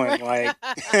sweatshop going, like.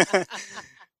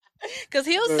 Cause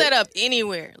he'll set up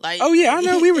anywhere, like. Oh yeah, I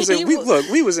know. We was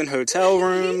in hotel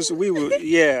rooms. We were,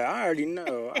 yeah. I already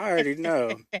know.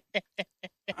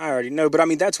 But I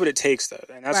mean, that's what it takes, though,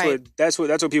 and that's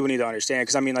what people need to understand.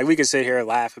 Because I mean, like, we could sit here and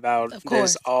laugh about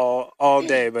this all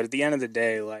day, but at the end of the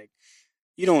day, like,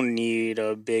 you don't need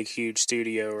a big, huge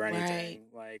studio or anything.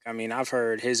 Right. Like, I mean, I've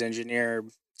heard his engineer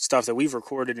stuff that we've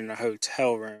recorded in a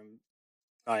hotel room.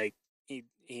 Like,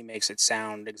 he makes it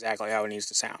sound exactly how it needs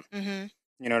to sound. Mm-hmm.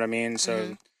 You know what I mean?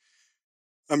 So,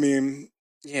 I mean,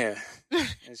 yeah,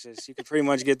 it's just, you can pretty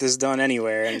much get this done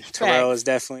anywhere. And Terrell is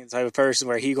definitely the type of person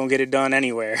where he gonna get it done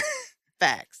anywhere.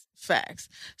 Facts.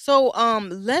 So,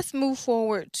 let's move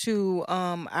forward to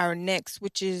our next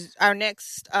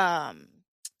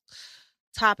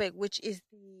topic, which is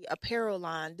the apparel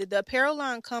line. Did the apparel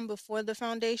line come before the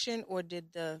foundation, or did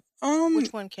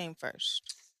which one came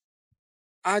first?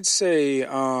 I'd say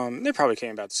they probably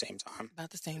came about the same time.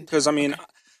 Because I mean, okay.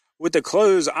 With the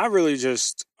clothes, I really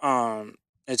just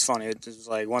it's funny. It's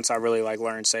like once I really like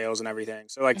learned sales and everything.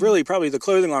 So like really probably the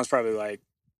clothing line was probably like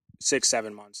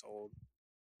 6-7 months old,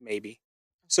 maybe.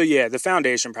 So yeah, the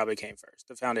foundation probably came first.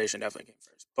 The foundation definitely came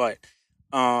first. But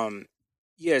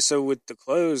yeah, so with the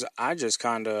clothes, I just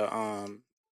kind of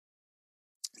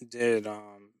did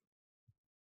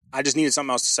I just needed something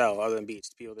else to sell other than beats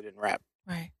to people that didn't rap.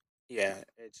 Right. Yeah,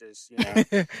 it's just,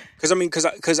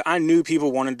 because I knew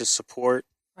people wanted to support.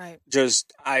 Right.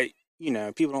 Just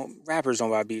rappers don't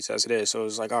buy beats as it is, so it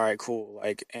was like, all right, cool.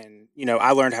 Like, and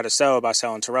I learned how to sell by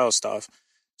selling Terrell stuff.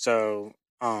 So,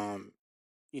 I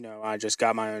just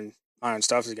got my own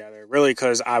stuff together, really,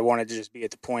 because I wanted to just be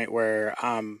at the point where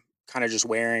I'm kind of just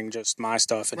wearing just my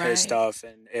stuff and his stuff,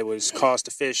 and it was cost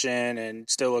efficient and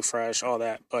still look fresh, all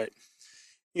that. But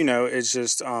it's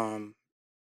just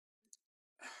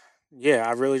yeah,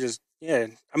 I really just, I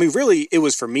mean, really, it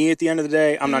was for me at the end of the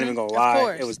day. I'm not even going to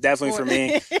lie. It was definitely for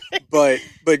me. But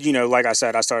like I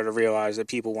said, I started to realize that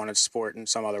people wanted support in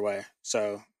some other way.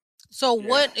 So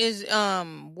what is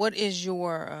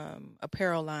your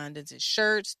apparel line? Is it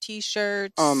shirts,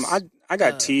 t-shirts? I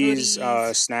got tees,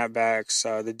 hoodies?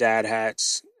 snapbacks, the dad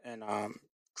hats, and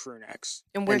crew necks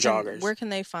and joggers. Where can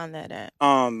they find that at?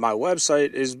 My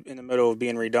website is in the middle of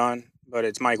being redone, but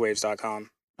it's mikewaves.com.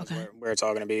 Okay. Where it's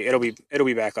all going to be. It'll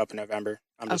be back up in November.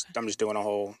 I'm just doing a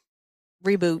whole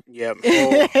reboot. Yep.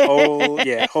 Whole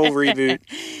reboot.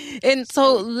 And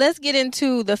so let's get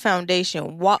into the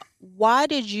foundation. Why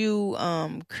did you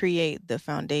create the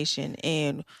foundation,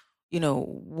 and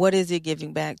what is it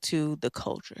giving back to the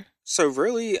culture? So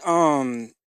really,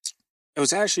 it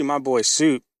was actually my boy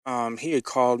Soup. He had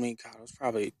called me, God, it was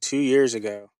probably 2 years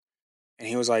ago. And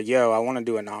he was like, yo, I want to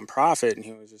do a nonprofit. And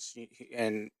he was just,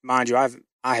 and mind you,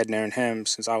 I had known him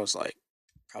since I was like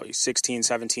probably 16,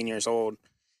 17 years old.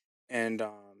 And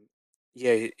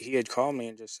he had called me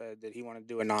and just said that he wanted to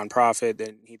do a nonprofit,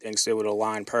 that he thinks it would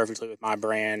align perfectly with my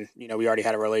brand. We already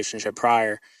had a relationship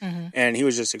prior. Mm-hmm. And he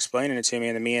was just explaining it to me.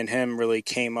 And then me and him really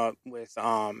came up with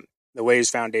the Waves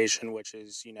Foundation, which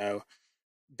is,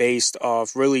 based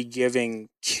off really giving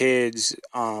kids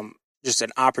just an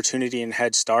opportunity and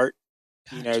head start.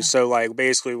 Gotcha. So like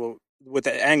basically what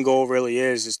the end goal really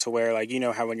is to where, like,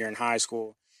 how when you're in high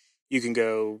school, you can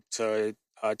go to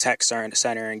a tech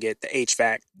center and get the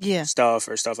HVAC stuff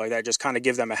or stuff like that. Just kind of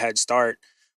give them a head start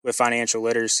with financial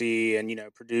literacy and,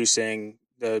 producing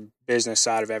the business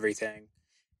side of everything,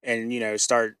 and,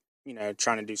 start,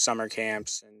 trying to do summer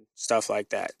camps and stuff like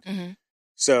that. Mm-hmm.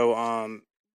 So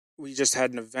we just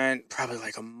had an event probably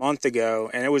like a month ago,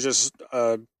 and it was just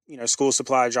a, school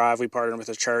supply drive. We partnered with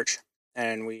a church.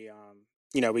 And we,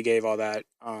 we gave all that,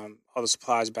 all the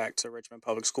supplies back to Richmond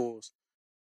Public Schools,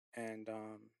 and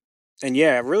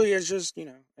yeah, really, it's just,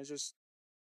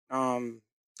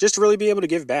 just to really be able to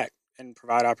give back and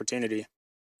provide opportunity.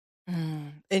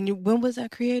 And when was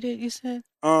that created? You said?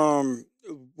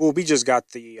 Well, we just got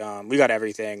we got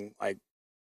everything like,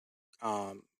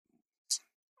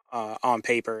 on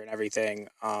paper and everything.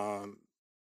 Probably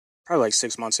like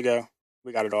 6 months ago,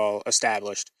 we got it all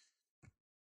established,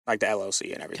 like the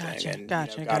LLC and everything, and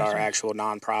got our actual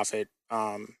nonprofit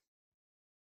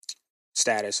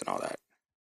status and all that.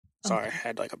 Sorry, I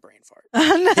had like a brain fart.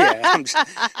 Yeah,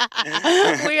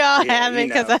 we all have it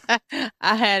because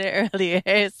I had it earlier.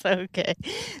 It's okay.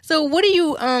 So, what are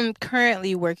you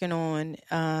currently working on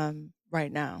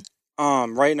right now?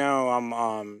 Right now,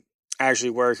 I'm actually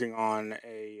working on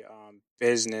a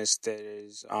business that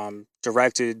is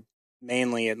directed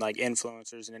mainly at like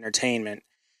influencers and entertainment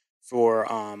for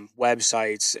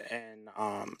websites and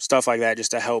stuff like that,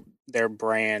 just to help their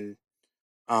brand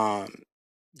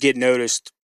get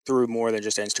noticed through more than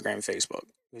just Instagram and Facebook.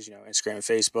 Because Instagram and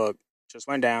Facebook just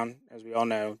went down, as we all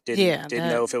know. Didn't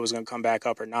know if it was going to come back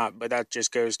up or not. But that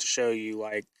just goes to show you,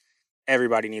 like,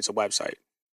 everybody needs a website,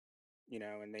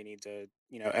 and they need to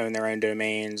own their own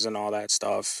domains and all that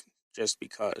stuff, just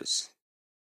because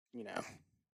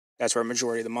that's where a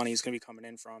majority of the money is going to be coming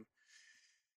in from.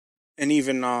 And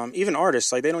even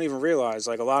artists, like, they don't even realize,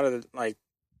 like, a lot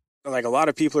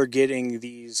of people are getting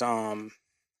these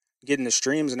getting the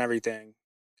streams and everything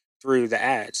through the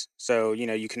ads. So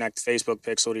you connect the Facebook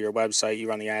pixel to your website, you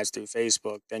run the ads through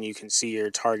Facebook, then you can see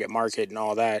your target market and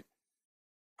all that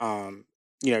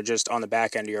just on the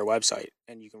back end of your website,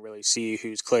 and you can really see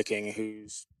who's clicking,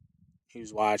 who's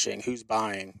watching, who's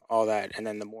buying, all that. And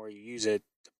then the more you use it,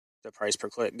 the price per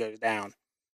click goes down.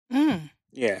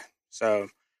 Yeah. So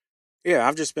yeah,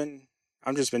 I've just been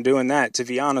doing that, to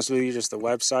be honest with you, just the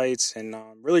websites, and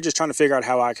really just trying to figure out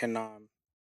how I can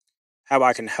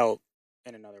help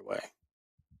in another way.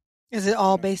 Is it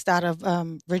all based out of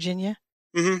Virginia?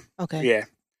 Mm-hmm. Okay. Yeah.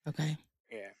 Okay.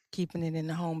 Yeah. Keeping it in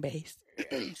the home base.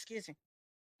 Yeah. Excuse me.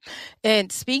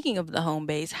 And speaking of the home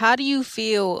base, how do you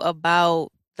feel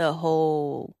about the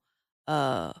whole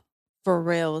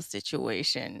Pharrell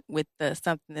situation with the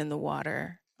something in the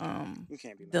water you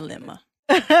can't be dilemma?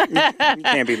 You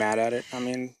can't be mad at it. I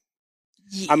mean,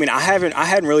 I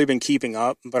hadn't really been keeping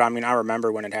up, but I mean, I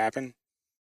remember when it happened.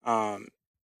 Well,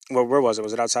 where was it?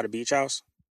 Was it outside of Beach House?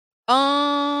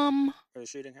 Where the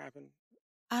shooting happened?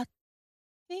 I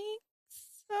think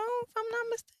so, if I'm not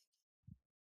mistaken.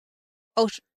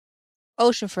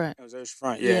 Oceanfront. It was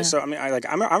Oceanfront. Yeah. So I mean, I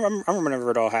remember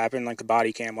whenever it all happened, like the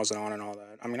body cam wasn't on and all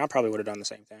that. I mean, I probably would have done the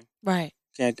same thing. Right.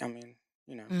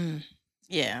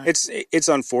 Yeah. It's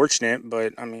unfortunate,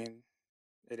 but I mean,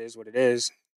 it is what it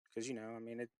is. Because I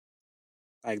mean,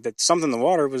 that something in the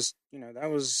water was, that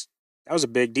was a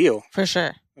big deal. For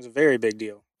sure. It was a very big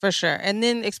deal. For sure. And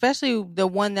then especially the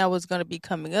one that was going to be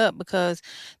coming up, because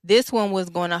this one was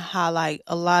going to highlight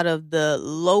a lot of the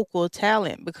local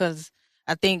talent, because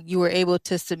I think you were able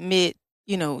to submit,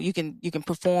 you can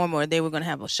perform, or they were going to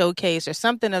have a showcase or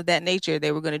something of that nature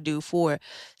they were going to do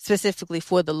specifically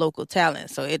for the local talent.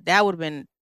 So that would have been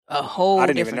a whole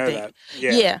different thing. I didn't even know that.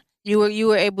 Yeah. You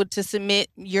were able to submit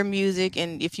your music,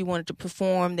 and if you wanted to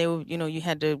perform, they were, you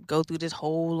had to go through this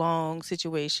whole long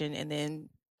situation, and then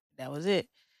that was it.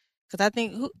 Because I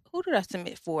think, who did I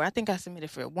submit for? I think I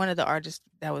submitted for one of the artists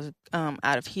that was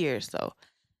out of here. So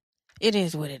it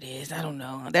is what it is. I don't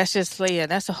know. That's just,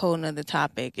 that's a whole nother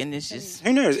topic, and it's just,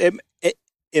 who knows?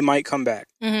 It might come back.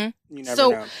 Mm-hmm. You never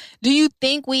know. Do you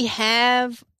think we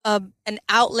have an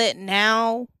outlet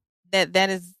now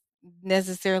that is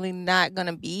necessarily not going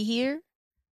to be here?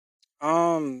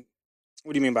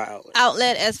 What do you mean by outlet?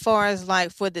 Outlet as far as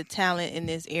like for the talent in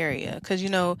this area, because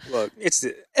look, it's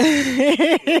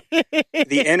the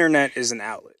internet is an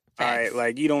outlet. All right,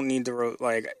 like you don't need to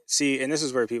see, and this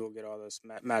is where people get all this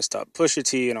messed up. Pusha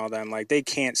T and all them, like they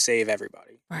can't save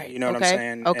everybody. Right. You know what I'm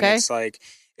saying? Okay. And it's like,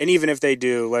 and even if they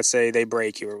do, let's say they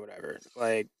break you or whatever,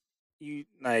 like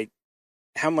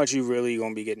how much you really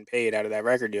gonna be getting paid out of that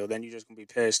record deal? Then you're just gonna be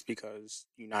pissed because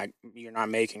you're not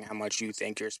making how much you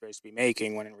think you're supposed to be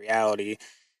making, when in reality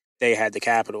they had the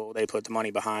capital, they put the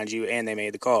money behind you, and they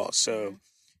made the calls. So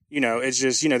it's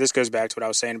just this goes back to what I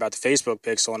was saying about the Facebook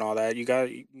pixel and all that. You got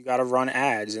to run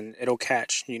ads, and it'll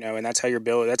catch. And that's how you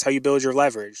build your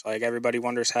leverage. Like, everybody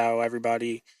wonders how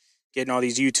everybody getting all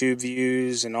these YouTube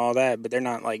views and all that, but they're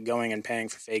not like going and paying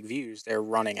for fake views. They're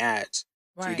running ads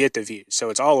to get the views. So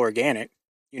it's all organic.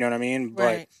 You know what I mean?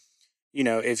 Right.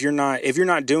 But if you're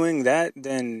not doing that,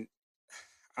 then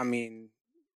I mean,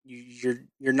 you're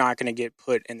not going to get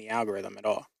put in the algorithm at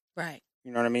all. Right.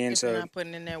 You know what I mean? If you're not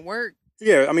putting in that work.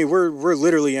 Yeah, I mean, we're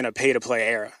literally in a pay to play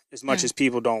era, as much as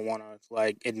people don't want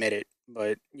to admit it,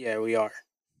 but yeah, we are.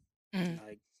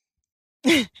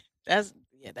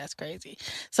 That's crazy.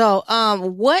 So,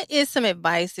 what is some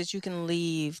advice that you can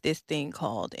leave this thing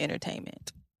called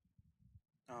entertainment?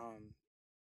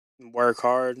 work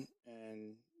hard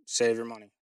and save your money.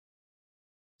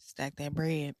 Stack that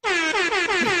bread.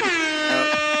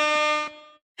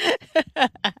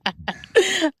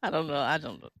 I don't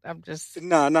know. I'm just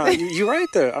No, you're right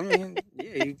though. I mean,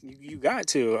 yeah, you got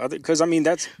to, because I mean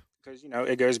that's because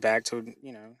it goes back to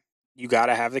you got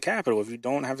to have the capital. If you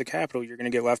don't have the capital, you're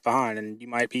going to get left behind, and you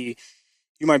might be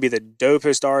the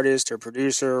dopest artist or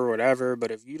producer or whatever,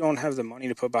 but if you don't have the money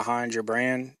to put behind your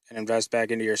brand and invest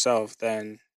back into yourself,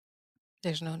 then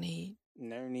there's no need.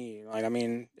 No need. Like, I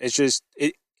mean, it's just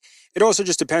it also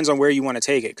just depends on where you want to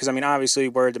take it. Because I mean, obviously,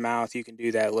 word of mouth, you can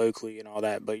do that locally and all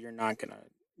that, but you're not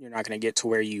gonna get to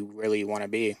where you really want to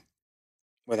be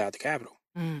without the capital.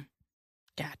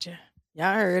 Gotcha.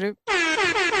 Y'all heard it.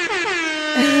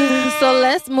 So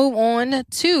let's move on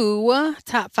to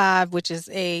top 5, which is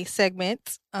a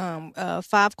segment.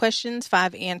 5 questions,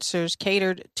 5 answers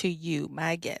catered to you,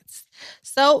 my guests.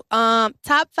 So,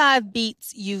 top 5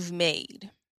 beats you've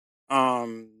made.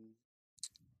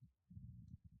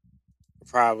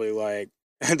 Probably like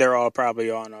they're all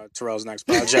probably on Terrell's next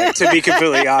project. To be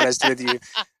completely honest with you,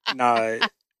 no,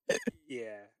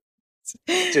 yeah,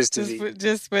 just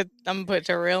put I'm gonna put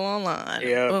Terrell online.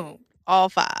 Yeah, boom, all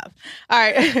 5. All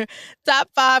right, top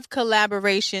 5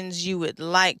 collaborations you would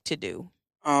like to do.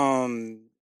 And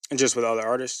just with other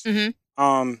artists. Mm-hmm.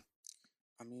 I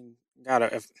mean,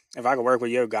 if I could work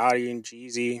with Yo Gotti and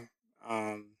Jeezy,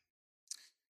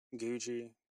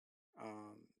 Gucci,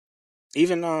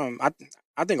 even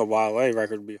I think a Wale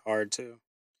record would be hard too.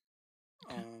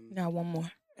 Okay. Got one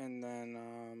more. And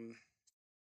then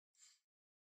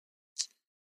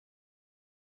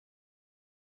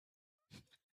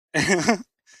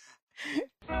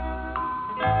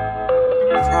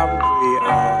probably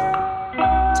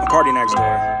a Party Next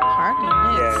Door. Party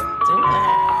Next Door.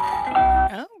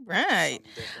 All right.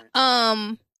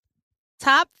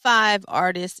 Top 5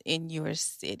 artists in your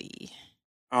city.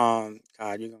 God,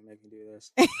 you're gonna make me do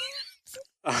this.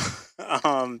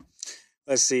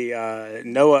 Let's see.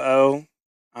 Noah O.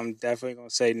 I'm definitely gonna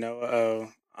say Noah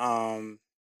O.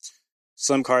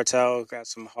 Slim Cartel got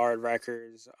some hard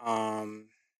records.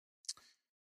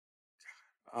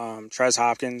 Trez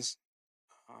Hopkins,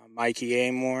 Mikey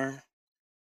Amore,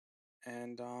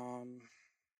 and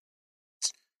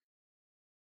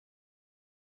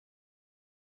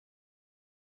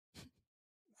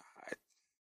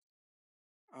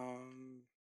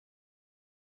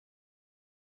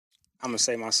I'm gonna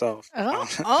say myself.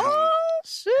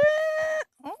 Shit!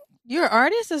 Oh, you're an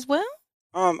artist as well.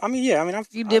 I mean, yeah. I mean,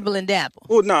 you dibble and dabble.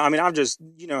 Well, no. I mean, I've just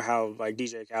how like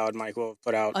DJ Khaled, Mike will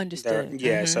put out. Understood.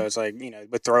 Yeah. So it's like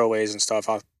with throwaways and stuff.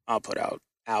 I'll put out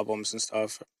albums and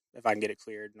stuff if I can get it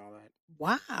cleared and all that.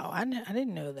 Wow, I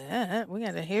didn't know that. We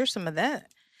got to hear some of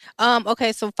that.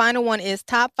 Okay, so final one is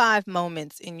top 5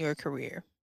 moments in your career.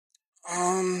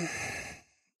 I'd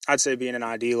say being in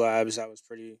ID Labs, that was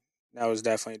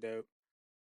definitely dope.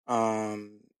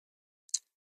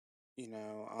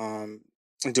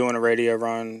 Doing a radio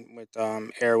run with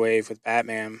Airwave with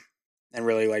Batman and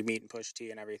really like meeting Pusha T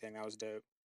and everything, that was dope.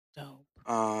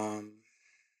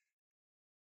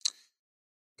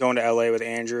 Going to LA with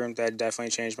Andrew, that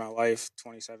definitely changed my life.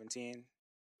 2017.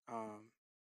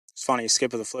 It's funny,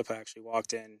 Skip of the Flip actually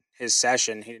walked in his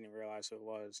session. He didn't even realize who it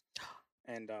was.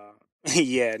 And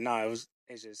yeah, no,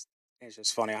 it's just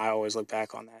funny. I always look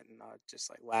back on that and just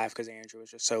like laugh because Andrew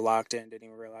was just so locked in, didn't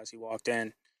even realize he walked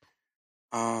in.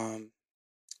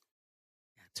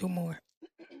 2 more.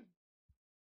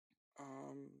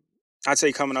 I'd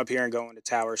say coming up here and going to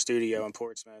Tower Studio in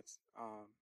Portsmouth.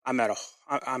 I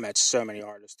met so many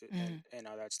artists in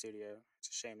that studio. It's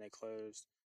a shame they closed.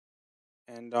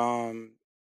 And going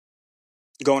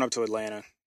up to Atlanta,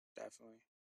 definitely.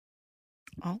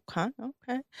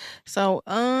 Okay. So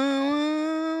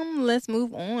let's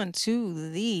move on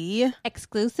to the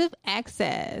exclusive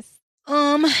access.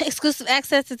 Exclusive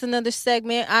access is another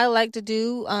segment I like to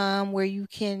do where you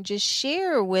can just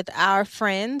share with our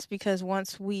friends, because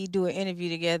once we do an interview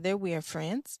together, we are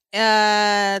friends,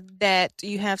 that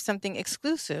you have something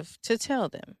exclusive to tell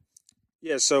them.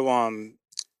 Yeah, so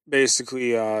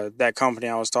basically that company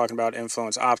I was talking about,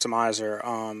 Influence Optimizer,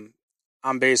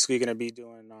 I'm basically going to be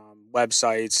doing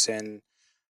websites and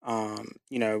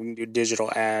do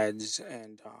digital ads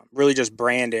and really just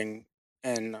branding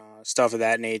and stuff of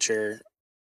that nature.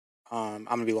 I'm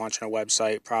gonna be launching a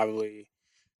website probably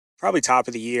top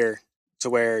of the year, to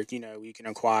where you can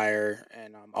inquire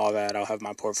and all that. I'll have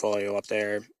my portfolio up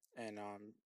there, and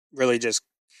really just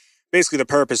basically the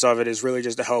purpose of it is really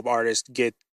just to help artists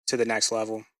get to the next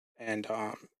level and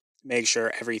make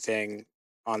sure everything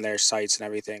on their sites and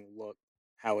everything look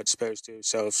how it's supposed to.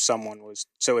 So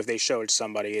if they showed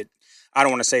somebody, I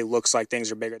don't want to say looks like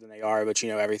things are bigger than they are, but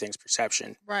everything's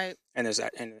perception, right? In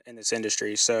this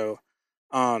industry. So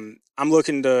I'm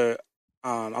looking into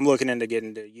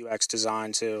getting into UX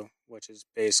design too, which is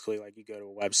basically like you go to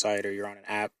a website or you're on an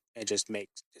app,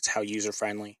 it's how user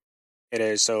friendly it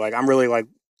is. So like I'm really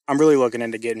looking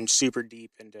into getting super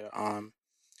deep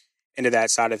into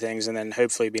that side of things, and then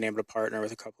hopefully being able to partner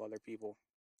with a couple other people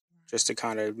just to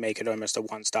kind of make it almost a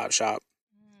one-stop shop.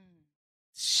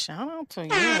 Shout out to you.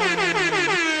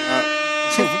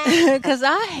 Because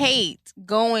I hate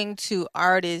going to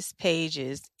artist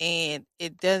pages and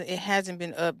it hasn't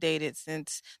been updated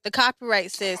since the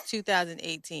copyright says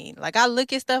 2018. Like I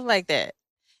look at stuff like that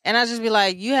and I just be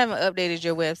like, you haven't updated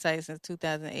your website since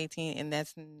 2018 and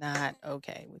that's not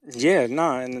okay with me. Yeah,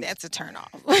 no. And that's a turn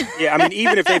off. Yeah, I mean,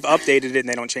 even if they've updated it and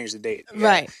they don't change the date. Yeah.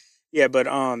 Right. Yeah, but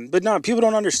no, people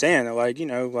don't understand. Like,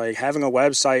 like having a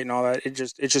website and all that, it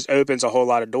just opens a whole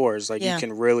lot of doors. Like you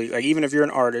can really, like, even if you're an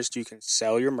artist, you can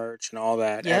sell your merch and all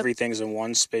that. Yep. Everything's in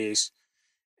one space.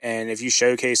 And if you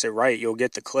showcase it right, you'll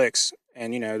get the clicks.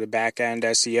 And, the back end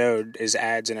SEO is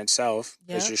ads in itself.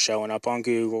 Yep. It's just showing up on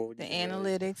Google. The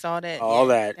analytics, all that. All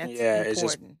that. That's important. It's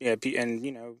just,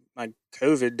 and, like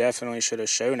COVID definitely should have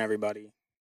shown everybody,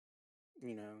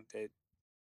 that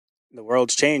the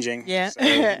world's changing. Yeah. So,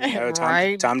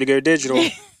 right. Time to go digital.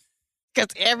 Because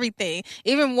everything,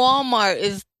 even Walmart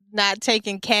is not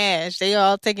taking cash. They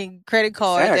all taking credit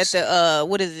cards Facts. at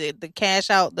the, the cash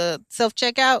out, the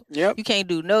self-checkout. Yep. You can't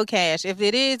do no cash. If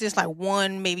it is, it's like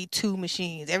one, maybe two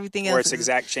machines. Everything else or it's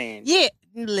exact change. Yeah.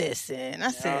 Listen,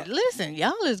 I said,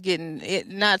 y'all is getting it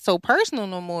not so personal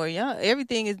no more. Y'all,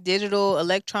 everything is digital,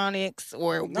 electronics,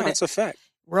 or no, it's a fact.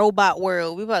 Robot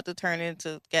world. We about to turn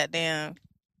into goddamn.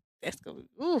 That's gonna be,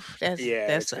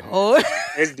 that's a whole.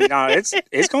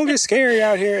 It's gonna get scary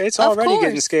out here. It's already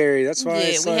getting scary. That's why.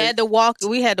 Yeah, we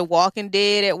had the Walking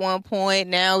Dead at one point.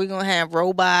 Now we're gonna have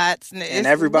robots and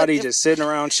everybody just sitting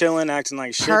around chilling, acting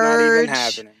like shit not even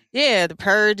happening. Yeah, the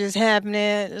purge is happening.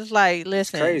 It's like,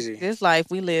 listen, it's crazy. This life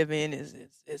we live in is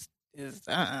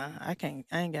I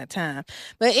ain't got time.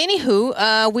 But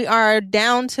anywho, we are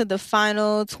down to the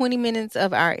final 20 minutes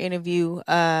of our interview,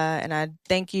 and I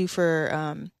thank you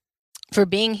for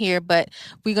being here, but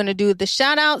we're going to do the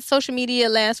shout out, social media,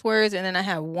 last words, and then I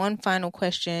have one final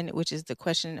question, which is the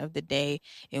question of the day,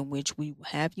 in which we will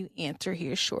have you answer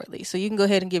here shortly. So you can go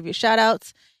ahead and give your shout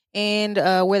outs and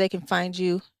where they can find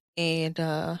you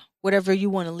and whatever you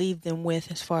want to leave them with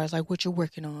as far as like what you're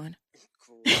working on.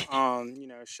 Cool.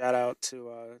 Shout out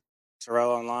to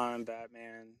Terrell Online,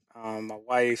 Batman, my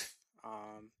wife,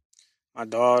 my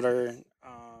daughter,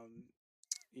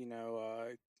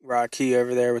 Rocky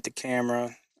over there with the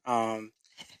camera, and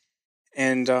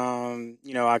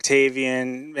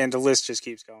Octavian, and the list just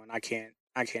keeps going. I can't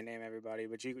name everybody,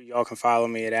 but y'all can follow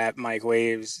me at Mike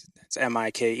Waves. That's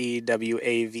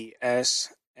MikeWavs,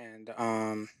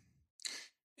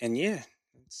 and yeah,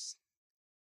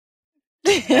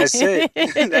 that's it.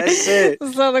 That's it.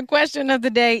 So the question of the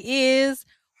day is,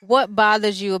 what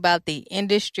bothers you about the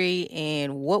industry,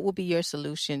 and what will be your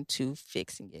solution to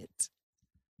fixing it?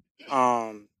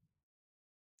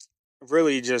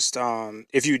 Really just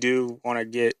if you do want to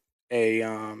get a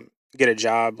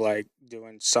job, like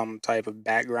doing some type of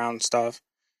background stuff,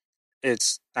 you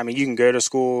can go to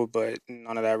school, but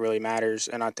none of that really matters.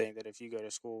 And I think that if you go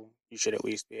to school, you should at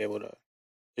least be able to,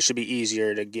 it should be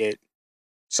easier to get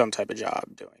some type of job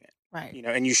doing it. Right.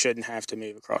 And you shouldn't have to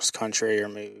move across the country or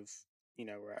move,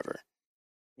 wherever.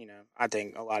 I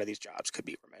think a lot of these jobs could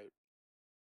be remote,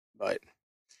 but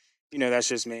that's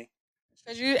just me.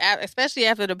 Because especially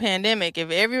after the pandemic,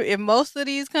 if most of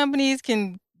these companies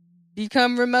can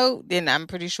become remote, then I'm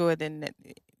pretty sure then that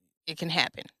it can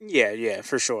happen. Yeah,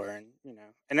 for sure. And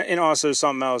and also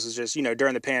something else is just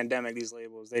during the pandemic, these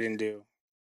labels they didn't do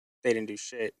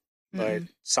shit, but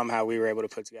somehow we were able to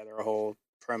put together a whole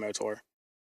promo tour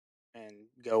and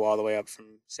go all the way up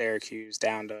from Syracuse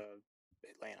down to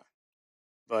Atlanta.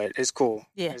 But it's cool.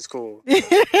 Yeah. It's cool.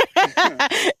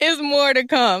 It's more to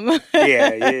come.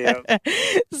 Yeah.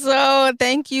 So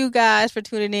thank you guys for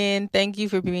tuning in. Thank you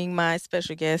for being my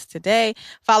special guest today.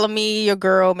 Follow me, your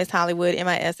girl, Miss Hollywood,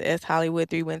 MISS Hollywood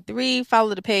 313.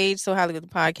 Follow the page, So Hollywood the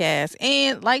Podcast,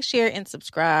 and like, share, and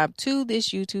subscribe to this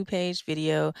YouTube page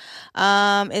video.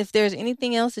 If there's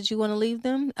anything else that you want to leave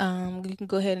them, you can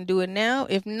go ahead and do it now.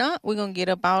 If not, we're going to get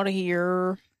up out of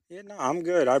here. Yeah, no, I'm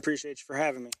good. I appreciate you for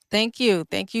having me. Thank you.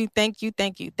 Thank you,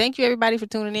 everybody, for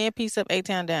tuning in. Peace up,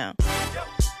 A-Town down.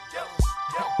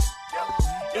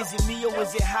 Is it me or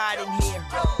is it hot in here?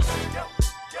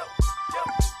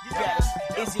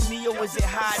 Is it me or is it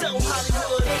hot? So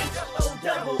Hollywood.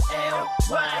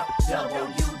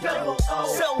 H-O-double-L-Y-W-O-O.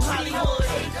 So Hollywood.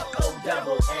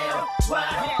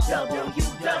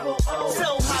 H-O-double-L-Y-W-O-O.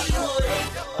 So Hollywood.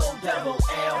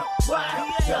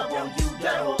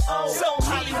 H-O-double-L-Y-W-O-O. So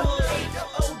Hollywood.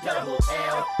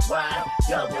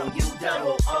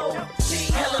 H-O-double-L-Y-W-O-O.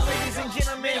 Hello, ladies and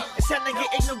gentlemen. It's time to get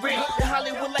ignorant. The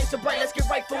Hollywood lights are bright. Let's get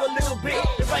right for a little bit.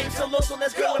 The writing's so low, so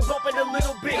let's go and bump it a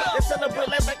little bit. Let's celebrate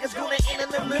life like it's gonna end in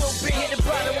a little bit. Hit the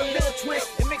bottom a little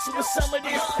twist and mix it with some of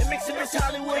this. And mix it with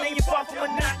Hollywood and you're far from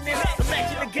monotonous.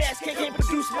 Imagine the gas can't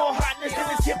produce more hotness than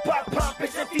this hip hop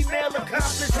pompous and female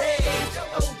accomplished. Hey,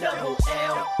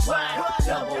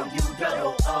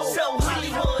 O-double-L-Y-W-O-O. So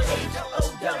Hollywood.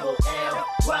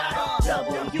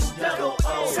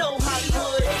 O-double-L-Y-W-O-O. So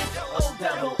Hollywood.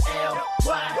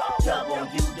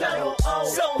 O-double-L-Y-W-O-O.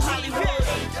 So Hollywood.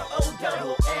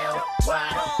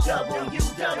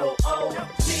 O-double-L-Y-W-O-O.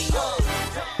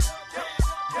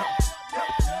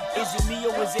 Is it me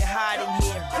or is it hot in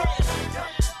here?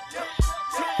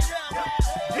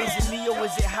 Is it me or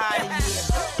is it hot in here?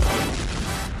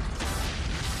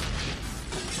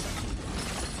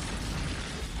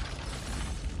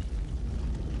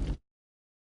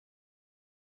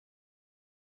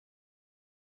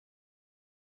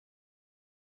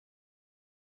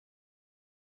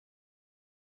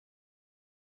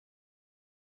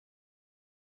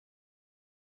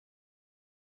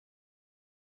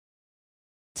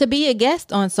 To be a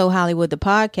guest on So Hollywood the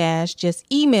Podcast, just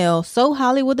email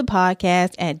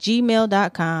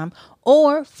sohollywoodthepodcast@gmail.com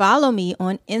or follow me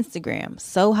on Instagram,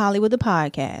 So Hollywood the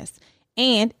Podcast,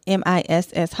 and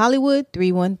MISS Hollywood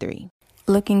 313.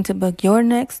 Looking to book your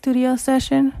next studio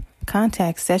session?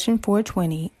 Contact Session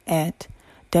 420 at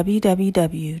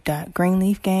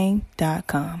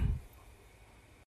www.greenleafgang.com.